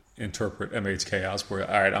ways to interpret MH Chaos. Where,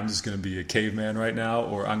 all right, I'm just going to be a caveman right now,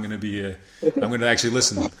 or I'm going to actually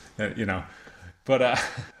listen.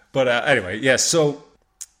 But anyway, yeah. So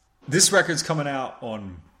this record's coming out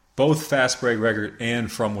on both Fast Break record and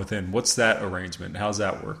From Within. What's that arrangement? How's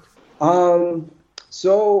that work?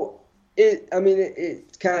 So it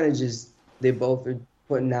kind of just, they both are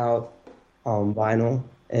putting out vinyl,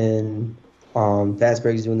 and Fast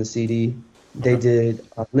Break is doing the CD. They did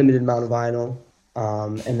a limited amount of vinyl,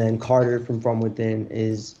 and then Carter from Within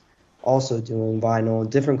is also doing vinyl,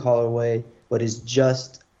 different colorway, but it's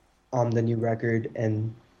just the new record,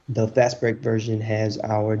 and the Fast Break version has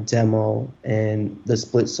our demo and the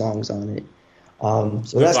split songs on it.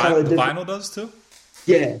 So that's kind of the vinyl does too.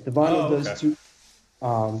 Yeah, the vinyl does too.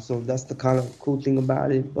 So that's the kind of cool thing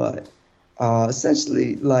about it. But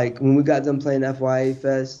essentially, like when we got done playing FYA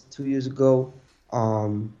Fest 2 years ago,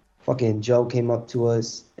 fucking Joe came up to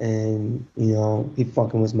us, and he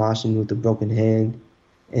fucking was moshing with a broken hand,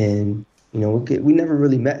 and we never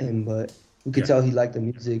really met him, but we could tell he liked the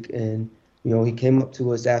music, and he came up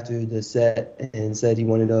to us after the set and said he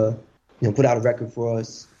wanted to put out a record for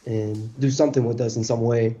us and do something with us in some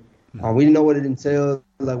way. We didn't know what it entailed,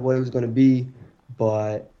 like what it was going to be,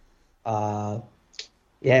 but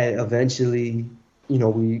eventually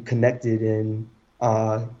we connected, and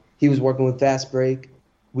he was working with Fast Break.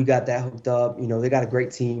 We got that hooked up. They got a great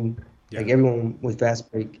team. Yeah. Like everyone with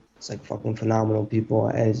Fast Break, it's like fucking phenomenal people,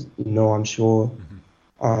 as I'm sure.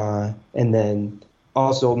 And then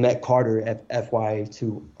also met Carter at FY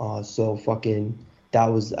too. So fucking that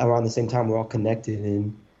was around the same time we're all connected,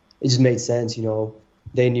 and it just made sense.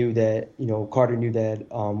 They knew that, Carter knew that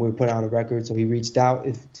we were putting out a record, so he reached out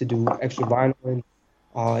to do extra vinyl, and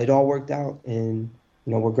it all worked out, and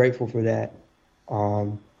we're grateful for that.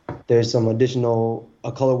 There's some additional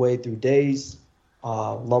colorway through Days.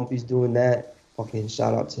 Lumpy's doing that. Fucking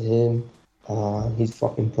shout out to him. He's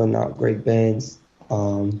fucking putting out great bands.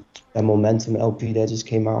 That Momentum LP that just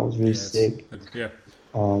came out was really sick. Yeah.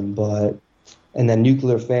 And then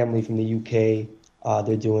Nuclear Family from the UK,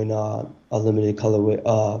 they're doing a limited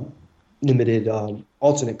colorway, limited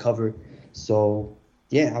alternate cover. So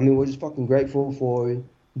yeah, I mean, we're just fucking grateful for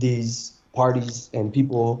these parties and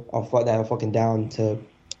people that are fucking down to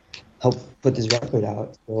help put this record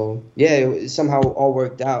out. So yeah, it somehow all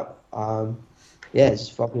worked out. It's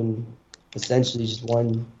just fucking essentially just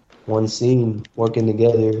one scene working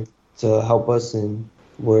together to help us, and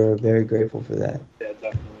we're very grateful for that. Yeah,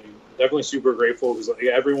 definitely super grateful, because like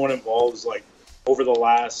everyone involved is like over the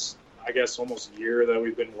last, I guess, almost year that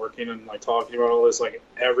we've been working and like talking about all this, like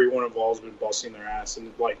everyone involved has been busting their ass,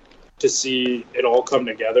 and like to see it all come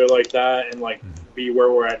together like that and like be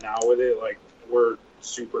where we're at now with it, like we're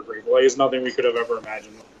super grateful. Like it's nothing we could have ever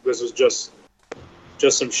imagined. This was just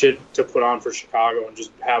some shit to put on for Chicago and just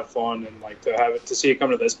have fun, and like to see it come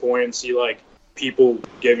to this point and see like people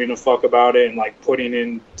giving a fuck about it and like putting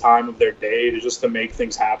in time of their day to make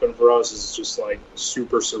things happen for us is just like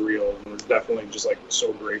super surreal, and we're definitely just like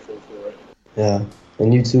so grateful for it. Yeah,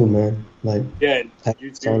 and you too, man. Like yeah, and you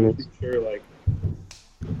too. Sure, like.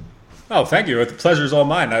 Oh, thank you. The pleasure is all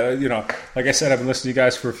mine. Like I said, I've been listening to you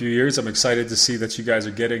guys for a few years. I'm excited to see that you guys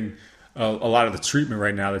are getting a lot of the treatment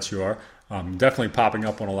right now that you are. Definitely popping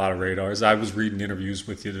up on a lot of radars. I was reading interviews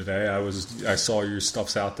with you today. I saw your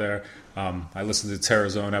stuff's out there. I listened to the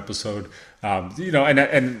Terrazone episode.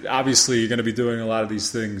 And obviously you're going to be doing a lot of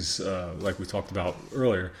these things like we talked about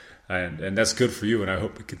earlier, and that's good for you. And I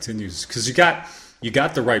hope it continues, because you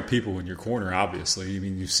got the right people in your corner. Obviously, I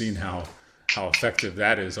mean, you've seen how effective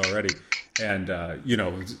that is already, and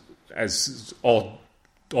as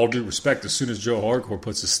all due respect, as soon as Joe Hardcore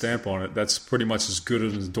puts a stamp on it, that's pretty much as good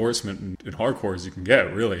an endorsement in hardcore as you can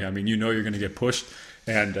get, really. I mean, you're going to get pushed,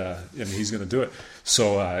 and he's going to do it.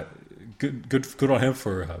 So good on him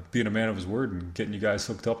for being a man of his word and getting you guys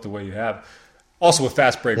hooked up the way you have. Also with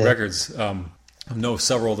Fast Break Records, I know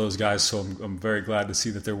several of those guys, so I'm very glad to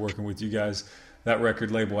see that they're working with you guys. That record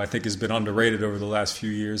label, I think, has been underrated over the last few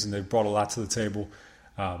years, and they've brought a lot to the table.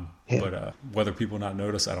 But whether people not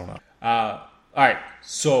notice, I don't know. All right,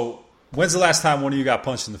 so when's the last time one of you got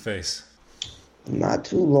punched in the face? Not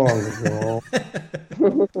too long ago.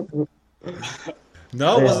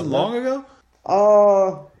 No, it wasn't long ago?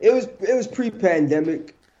 It was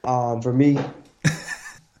pre-pandemic for me.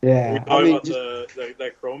 Yeah. I mean, about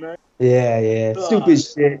that Chromax? Yeah. Stupid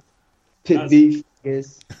shit. Pit beef, I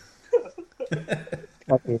guess.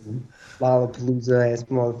 Fucking Lollapalooza ass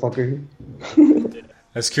motherfucker. I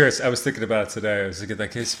was curious. I was thinking about it today. I was thinking,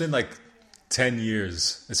 like, it's been like 10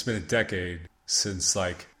 years. It's been a decade since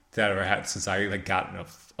like that ever happened, since I like got in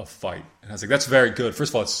a fight. And I was like, that's very good.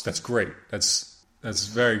 First of all, that's great. That's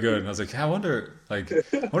very good. And I was like, I wonder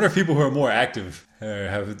if people who are more active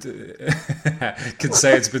can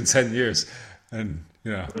say it's been 10 years. And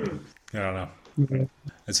I don't know.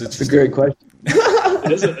 It's a great question.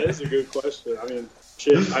 It is a good question. I mean,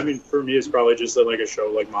 shit. I mean, for me, it's probably just like a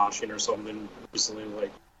show like Moshing or something. Recently,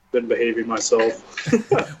 like, been behaving myself.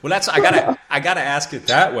 Well, that's I gotta ask it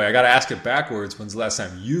that way. I gotta ask it backwards. When's the last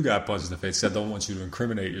time you got punched in the face? I don't want you to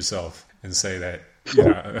incriminate yourself and say that.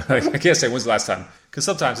 I can't say when's the last time, because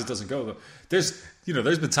sometimes it doesn't go. There's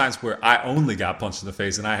been times where I only got punched in the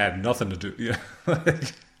face and I had nothing to do.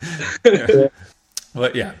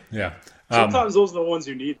 But yeah. Sometimes those are the ones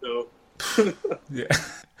you need, though. Yeah.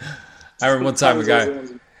 I remember one time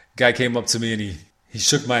a guy came up to me and he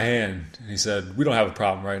shook my hand and he said, "We don't have a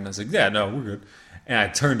problem, right?" And I was like, "Yeah, no, we're good." And I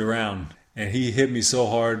turned around and he hit me so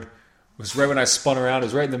hard. It was right when I spun around. It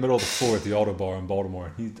was right in the middle of the floor at the Auto Bar in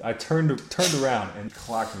Baltimore. I turned around and he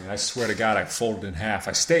clocked me. And I swear to God, I folded in half.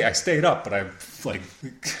 I stayed up, but I like,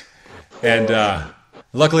 and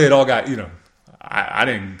luckily it all got, I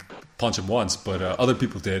didn't punch him once, but other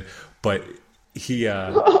people did. But he,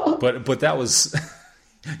 but that was,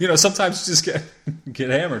 sometimes you just get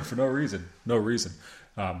hammered for no reason.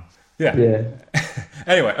 Yeah.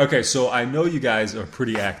 Anyway, okay, so I know you guys are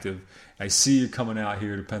pretty active. I see you coming out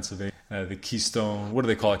here to Pennsylvania, the Keystone, what do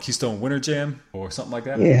they call it? Keystone Winter Jam or something like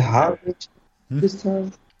that? Yeah, Holiday this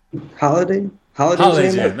time? Holiday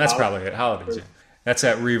Jam. That's probably it. Holiday Jam. That's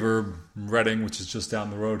at Reverb Reading, which is just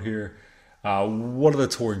down the road here. What are the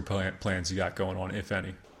touring plans you got going on, if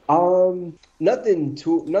any? Nothing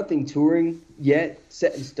touring yet,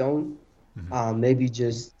 set in stone. Maybe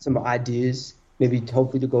just some ideas. Maybe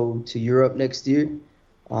hopefully to go to Europe next year.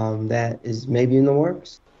 That is maybe in the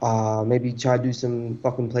works. Maybe try to do some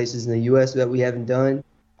fucking places in the U.S. that we haven't done.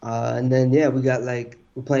 And then we got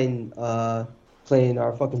we're playing our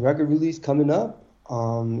fucking record release coming up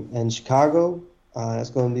in Chicago. That's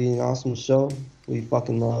gonna be an awesome show. We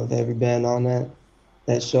fucking love every band on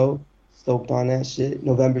that show. Stoked on that shit.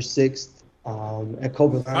 November 6th at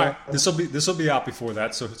Cobra Lounge. All right, this will be out before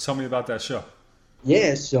that. So tell me about that show.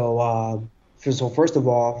 Yeah. So first of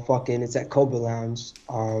all, it's at Cobra Lounge.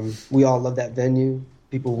 We all love that venue.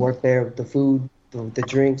 People work there with the food, the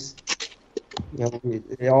drinks. You know,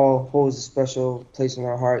 it all holds a special place in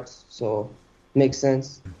our hearts. So makes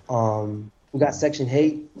sense. We got Section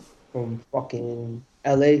Hate from fucking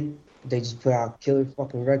LA. They just put out a killer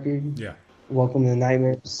fucking record. Yeah. Welcome to the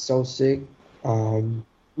Nightmare. So sick. Guys,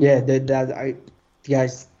 I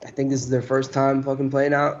think this is their first time fucking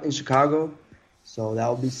playing out in Chicago. So that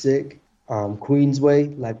would be sick.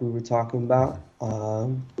 Queensway, like we were talking about.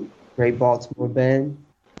 Great Baltimore band.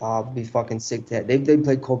 Be fucking sick to that. They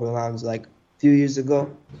played Cobra Lounge like a few years ago,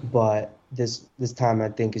 but this time I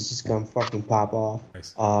think it's just gonna fucking pop off.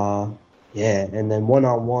 Nice. And then One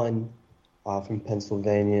on One from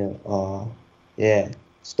Pennsylvania.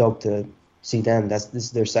 Stoked to see them. This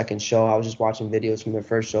is their second show. I was just watching videos from their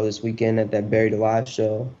first show this weekend at that Buried Alive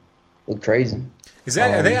show. Looked crazy. Is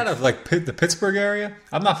that are they out of the Pittsburgh area?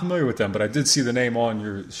 I'm not familiar with them, but I did see the name on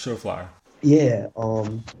your show flyer. Yeah.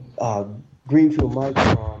 Greenfield Mike,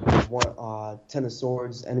 Ten of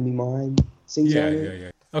Swords, Enemy Mine. Sings on it.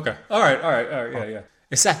 Yeah. Okay. All right. Yeah.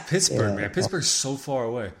 It's at Pittsburgh, man. Pittsburgh's so far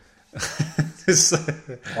away.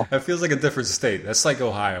 That feels like a different state. That's like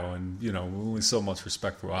Ohio, and we only so much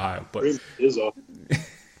respect for Ohio, but it is off.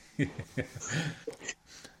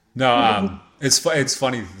 No, it's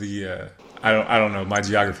funny. I don't know. My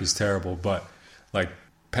geography's terrible, but like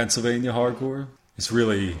Pennsylvania hardcore, it's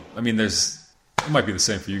really. I mean, it might be the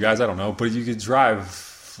same for you guys. I don't know, but you could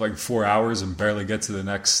drive like 4 hours and barely get to the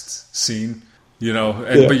next scene.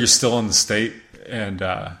 But you're still in the state, and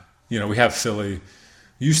we have Philly.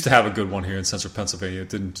 We used to have a good one here in central Pennsylvania.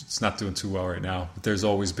 It's not doing too well right now. But there's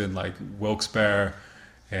always been like Wilkes-Barre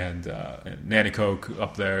and Nanticoke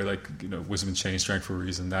up there, Wisdom and Chain Strength for a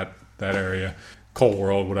reason. That area, Cold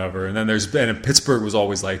World, whatever. And then and Pittsburgh was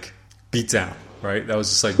always like Beatdown, right? That was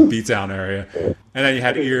just like Beatdown area. And then you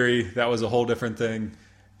had Erie. That was a whole different thing.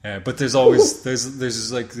 But there's always there's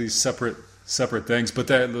just like these separate things. But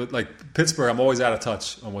like Pittsburgh, I'm always out of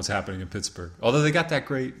touch on what's happening in Pittsburgh. Although they got that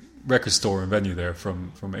great record store and venue there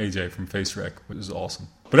from AJ from Face Rec, which is awesome.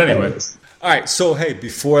 But anyway, all right. So hey,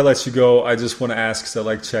 before I let you go, I just want to ask, because I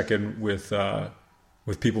like checking with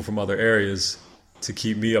people from other areas to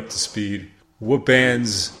keep me up to speed. What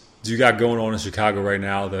bands do you got going on in Chicago right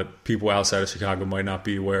now that people outside of Chicago might not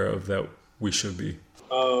be aware of that we should be?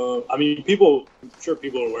 I mean, I'm sure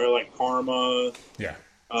people are aware, like Karma. Yeah.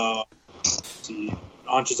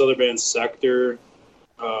 Ansh's other band, Sector.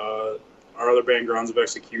 Our other band, Grounds of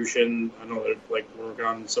Execution. I know they're working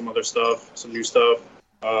on some other stuff, some new stuff.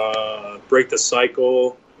 Break the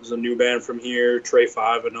Cycle is a new band from here. Trey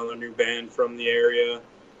 5, another new band from the area.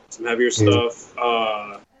 Some heavier stuff.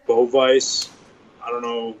 Bowvice. I don't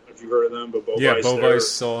know if you've heard of them, but Bowvice. Yeah,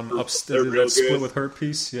 Bowvice on Upstairs. That split with Hurt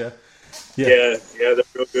Piece. Yeah, they're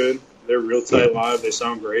real good. They're real tight live. They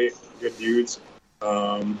sound great. Good dudes.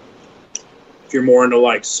 If you're more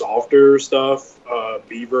into softer stuff,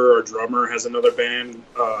 Beaver, our drummer, has another band,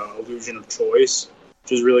 Illusion of Choice,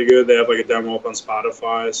 which is really good. They have a demo up on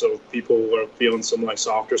Spotify, so if people are feeling some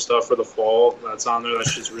softer stuff for the fall, that's on there. That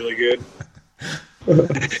shit's really good.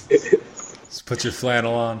 Just put your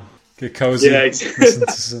flannel on, get cozy. Yeah,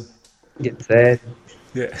 exactly. Get sad.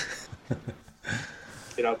 Yeah.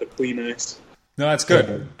 Get out the Kleenex. No, that's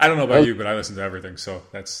good. I don't know about you, but I listen to everything, so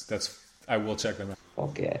that's I will check them out.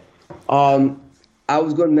 Okay. I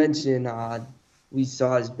was going to mention we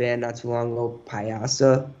saw this band not too long ago,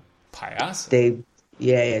 Payasa. Payasa?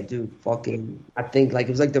 Dude, fucking, I think it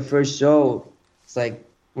was the first show. It's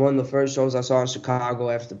one of the first shows I saw in Chicago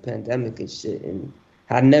after the pandemic and shit, and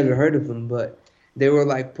I'd never heard of them, but they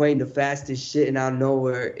were playing the fastest shit, and out of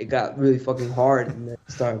nowhere it got really fucking hard, and then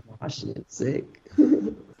started watching it. Sick.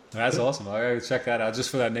 That's awesome. I gotta check that out just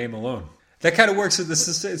for that name alone. That kind of works. It's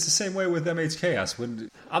the same way with MH Chaos.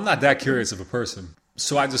 I'm not that curious of a person,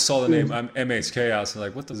 so I just saw the name MH Chaos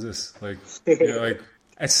and what is this?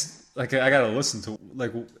 It's I gotta listen to.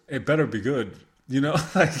 It better be good. You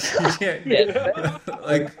can't. You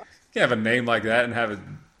can't have a name like that and have it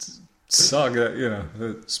suck. But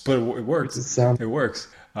it works. It works.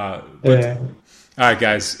 All right,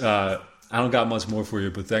 guys. I don't got much more for you,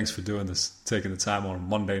 but thanks for doing this, taking the time on a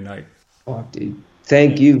Monday night. Oh, dude.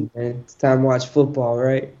 Thank you, man. It's time to watch football,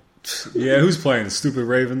 right? Yeah, who's playing? The stupid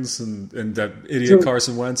Ravens and that idiot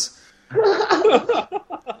Carson Wentz?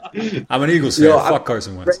 I'm an Eagles fan. Fuck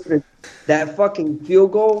Carson Wentz. That fucking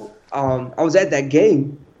field goal, I was at that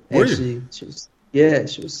game. Were actually. you? She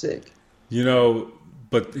was sick.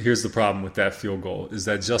 But here's the problem with that field goal is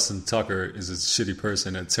that Justin Tucker is a shitty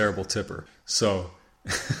person and a terrible tipper. So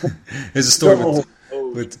here's a story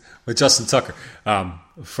with Justin Tucker, a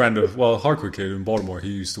friend of, hardcore kid in Baltimore. He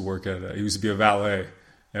used to work he used to be a valet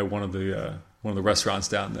at one of the restaurants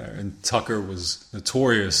down there. And Tucker was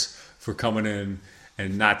notorious for coming in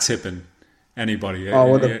and not tipping anybody.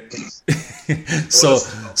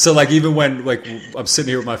 So like even when like I'm sitting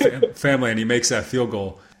here with my family and he makes that field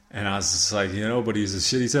goal, and I was just like, but he's a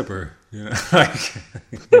shitty tipper, like.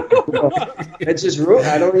 It's just real.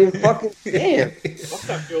 I don't even fucking damn. What's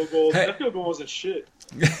that field goal? That field goal wasn't shit.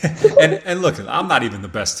 and look, I'm not even the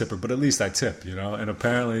best tipper, but at least I tip, And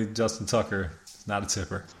apparently Justin Tucker is not a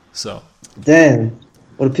tipper. So. Damn,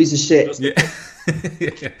 what a piece of shit. Yeah.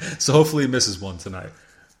 So hopefully he misses one tonight.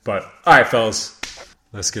 But all right, fellas,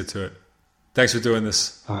 let's get to it. Thanks for doing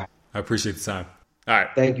this. All right. I appreciate the time. All right.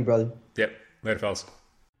 Thank you, brother. Yep. Later, fellas.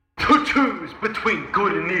 To choose between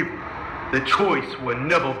good and evil, the choice will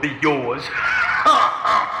never be yours.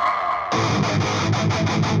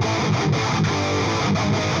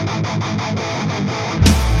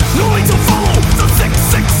 Knowing to follow the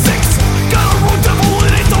 666. Got a road devil,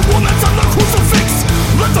 it ain't the one that's on the crucifix.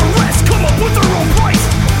 Let the rest come up with their own price.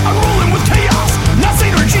 I'm rolling with chaos, not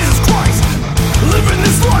Saint or Jesus Christ. Living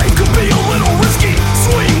this life could be a little risky.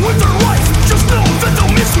 Swing with their life, just know that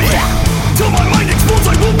they'll miss me. Till my mind explodes,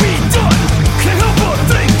 I will be done. Can't help but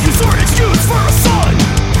think you saw an excuse for a son.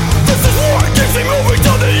 This is war, keeps me moving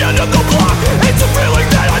to the end of the block. It's a feeling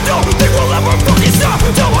that I don't think will ever fucking stop.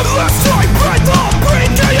 Till my last strike, break the brain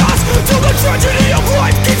chaos. Till the tragedy of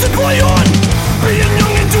life keeps it play on. Being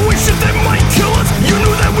young, intuition that might kill us. You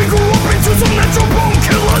knew that we grew up into some natural bone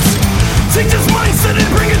killers. Take this mindset and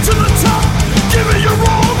bring it to the top. Give it your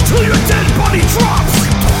all till your dead body drops.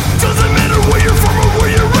 Doesn't matter where you're from or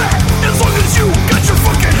where you're at, as long as you got your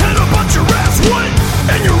fucking head up out your ass. What?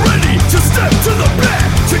 And you're ready to step to the back,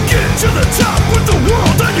 to get to the top with the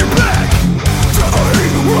world on your back. To the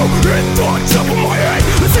hero in the top of my head.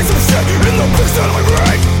 Let's say some shit in the books that I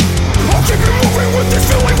read. I'll keep it moving with this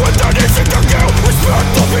feeling without anything to kill. Respect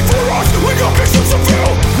nothing for us, we got visions to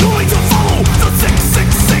feel. Knowing to follow the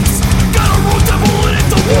 666. Got a road devil and it's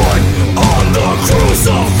the one on the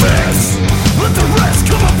crucifix. Let the rest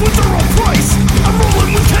come up with their own price. I'm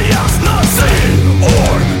rolling with chaos, not Satan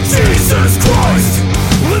or Jesus Christ.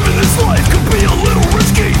 Living this life could be a little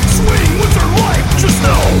risky. Swing with their life, just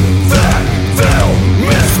know that they'll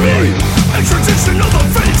miss me. Extradition of the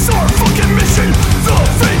fates, our fucking mission. The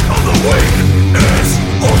fate of the weak is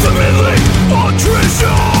ultimately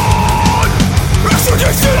attrition.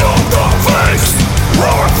 Extradition of the fates,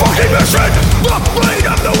 our fucking mission. The fate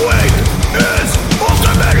of the weak is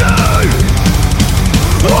ultimately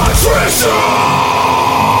attrition.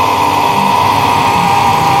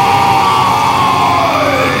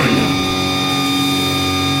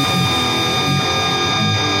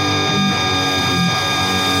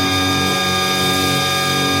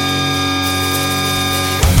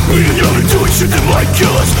 Being young and doing shit that might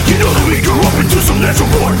kill us. You know that we grew up into some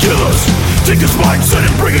natural born killers. Take this mindset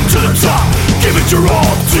and bring it to the top. Give it your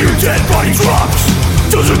all till your dead body drops.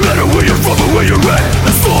 Doesn't matter where you're from or where you're at,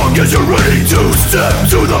 as long as you're ready to step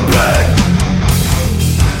to the bed.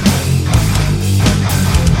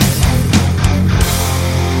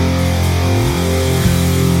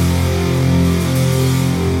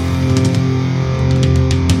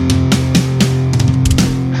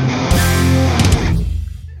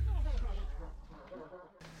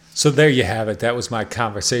 So there you have it. That was my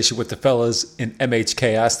conversation with the fellas in MH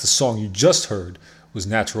Chaos. The song you just heard was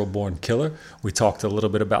Natural Born Killer. We talked a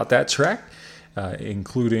little bit about that track,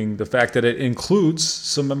 including the fact that it includes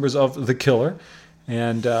some members of The Killer.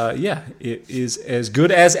 And it is as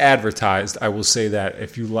good as advertised. I will say that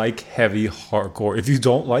if you like heavy hardcore, if you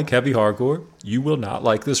don't like heavy hardcore, you will not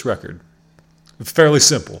like this record. Fairly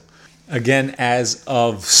simple. Again, as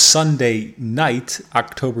of Sunday night,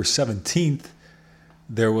 October 17th,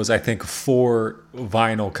 there was, I think, 4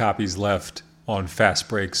 vinyl copies left on Fast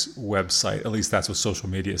Break's website. At least that's what social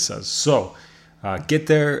media says. So get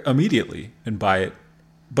there immediately and buy it.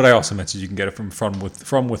 But I also mentioned you can get it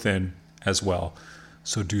from within as well.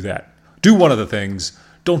 So do that. Do one of the things.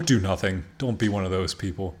 Don't do nothing. Don't be one of those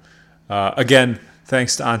people. Again,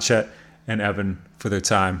 thanks to Anchet and Evan for their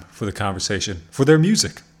time, for the conversation, for their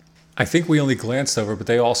music. I think we only glanced over, but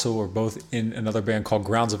they also were both in another band called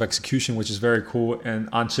Grounds of Execution, which is very cool. And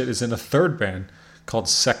Anchet is in a third band called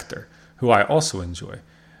Sector, who I also enjoy.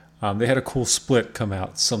 They had a cool split come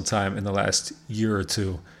out sometime in the last year or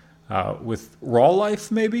two with Raw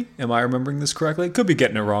Life, maybe? Am I remembering this correctly? Could be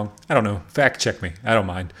getting it wrong. I don't know. Fact check me. I don't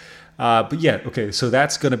mind. But yeah, okay, so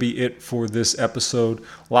that's going to be it for this episode.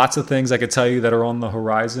 Lots of things I could tell you that are on the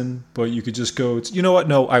horizon, but you could just go, you know what?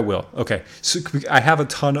 No, I will. Okay, so I have a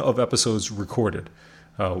ton of episodes recorded.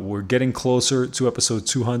 We're getting closer to episode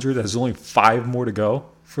 200. There's only 5 more to go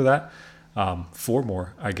for that. 4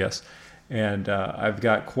 more, I guess. And I've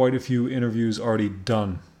got quite a few interviews already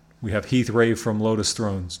done. We have Heath Ray from Lotus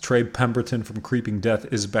Thrones. Trey Pemberton from Creeping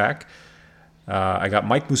Death is back. I got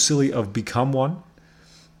Mike Musili of Become One.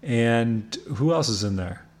 And who else is in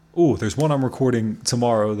there? Oh, there's one I'm recording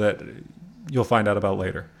tomorrow that you'll find out about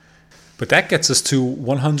later. But that gets us to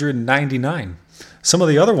 199. Some of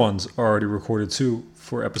the other ones are already recorded too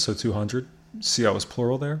for episode 200. See how it's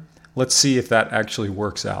plural there? Let's see if that actually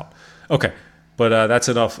works out. Okay, but that's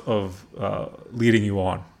enough of leading you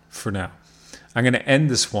on for now. I'm going to end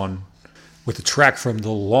this one with a track from the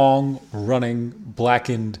long-running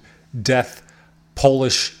Blackened Death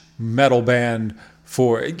Polish metal band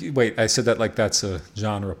wait, I said that like that's a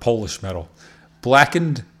genre, Polish metal.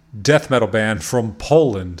 Blackened death metal band from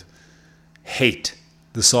Poland, Hate.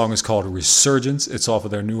 The song is called Resurgence. It's off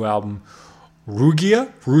of their new album,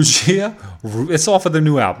 Rugia? It's off of their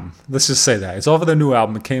new album. Let's just say that. It's off of their new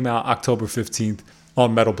album. It came out October 15th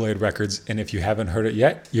on Metal Blade Records. And if you haven't heard it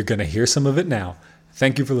yet, you're going to hear some of it now.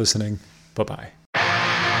 Thank you for listening. Bye-bye.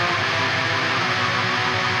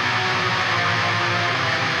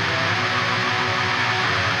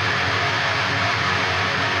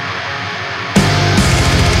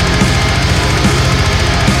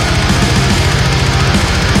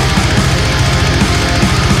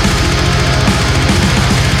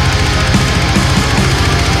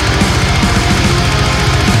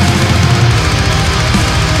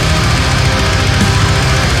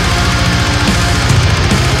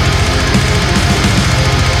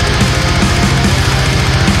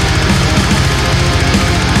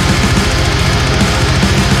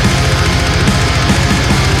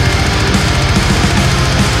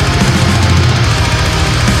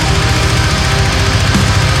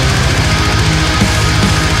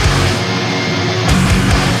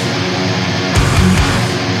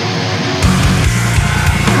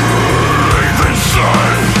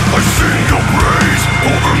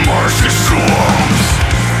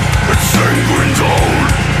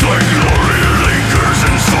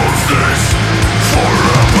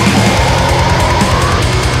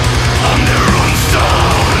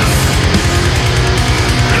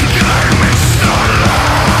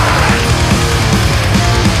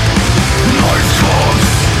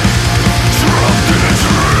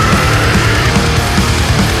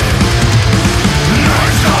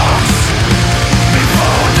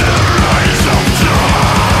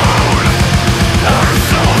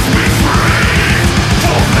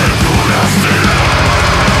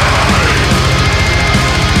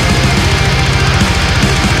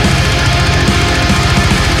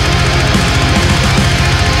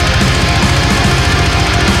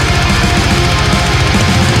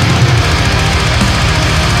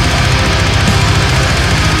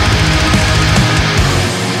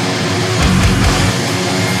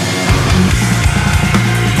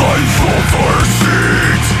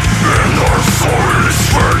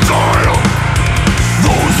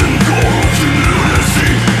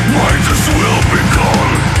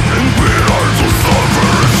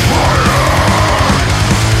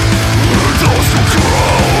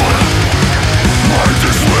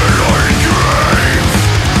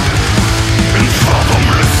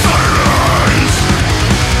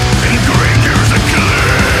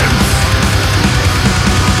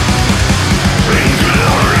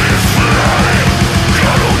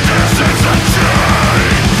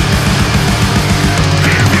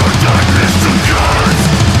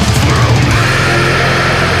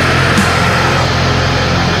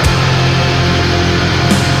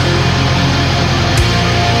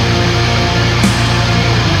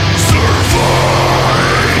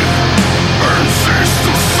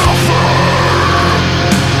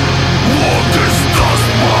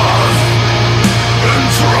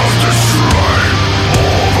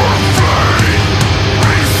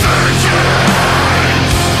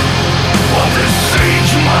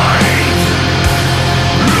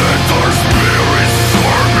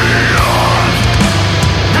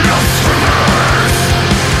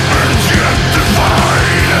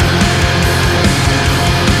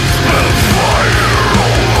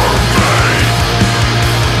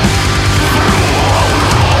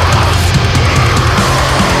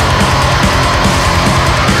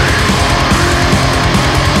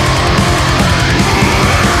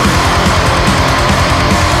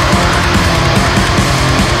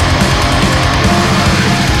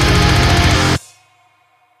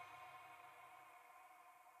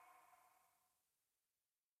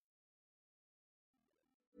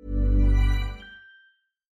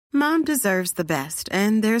 Mom deserves the best,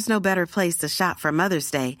 and there's no better place to shop for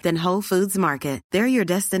Mother's Day than Whole Foods Market. They're your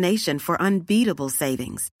destination for unbeatable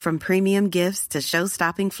savings, from premium gifts to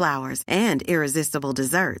show-stopping flowers and irresistible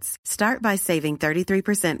desserts. Start by saving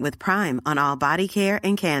 33% with Prime on all body care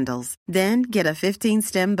and candles. Then get a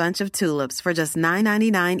 15-stem bunch of tulips for just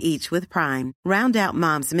 $9.99 each with Prime. Round out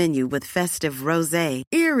Mom's menu with festive rosé,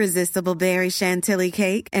 irresistible berry chantilly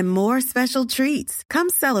cake, and more special treats. Come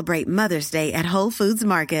celebrate Mother's Day at Whole Foods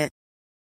Market.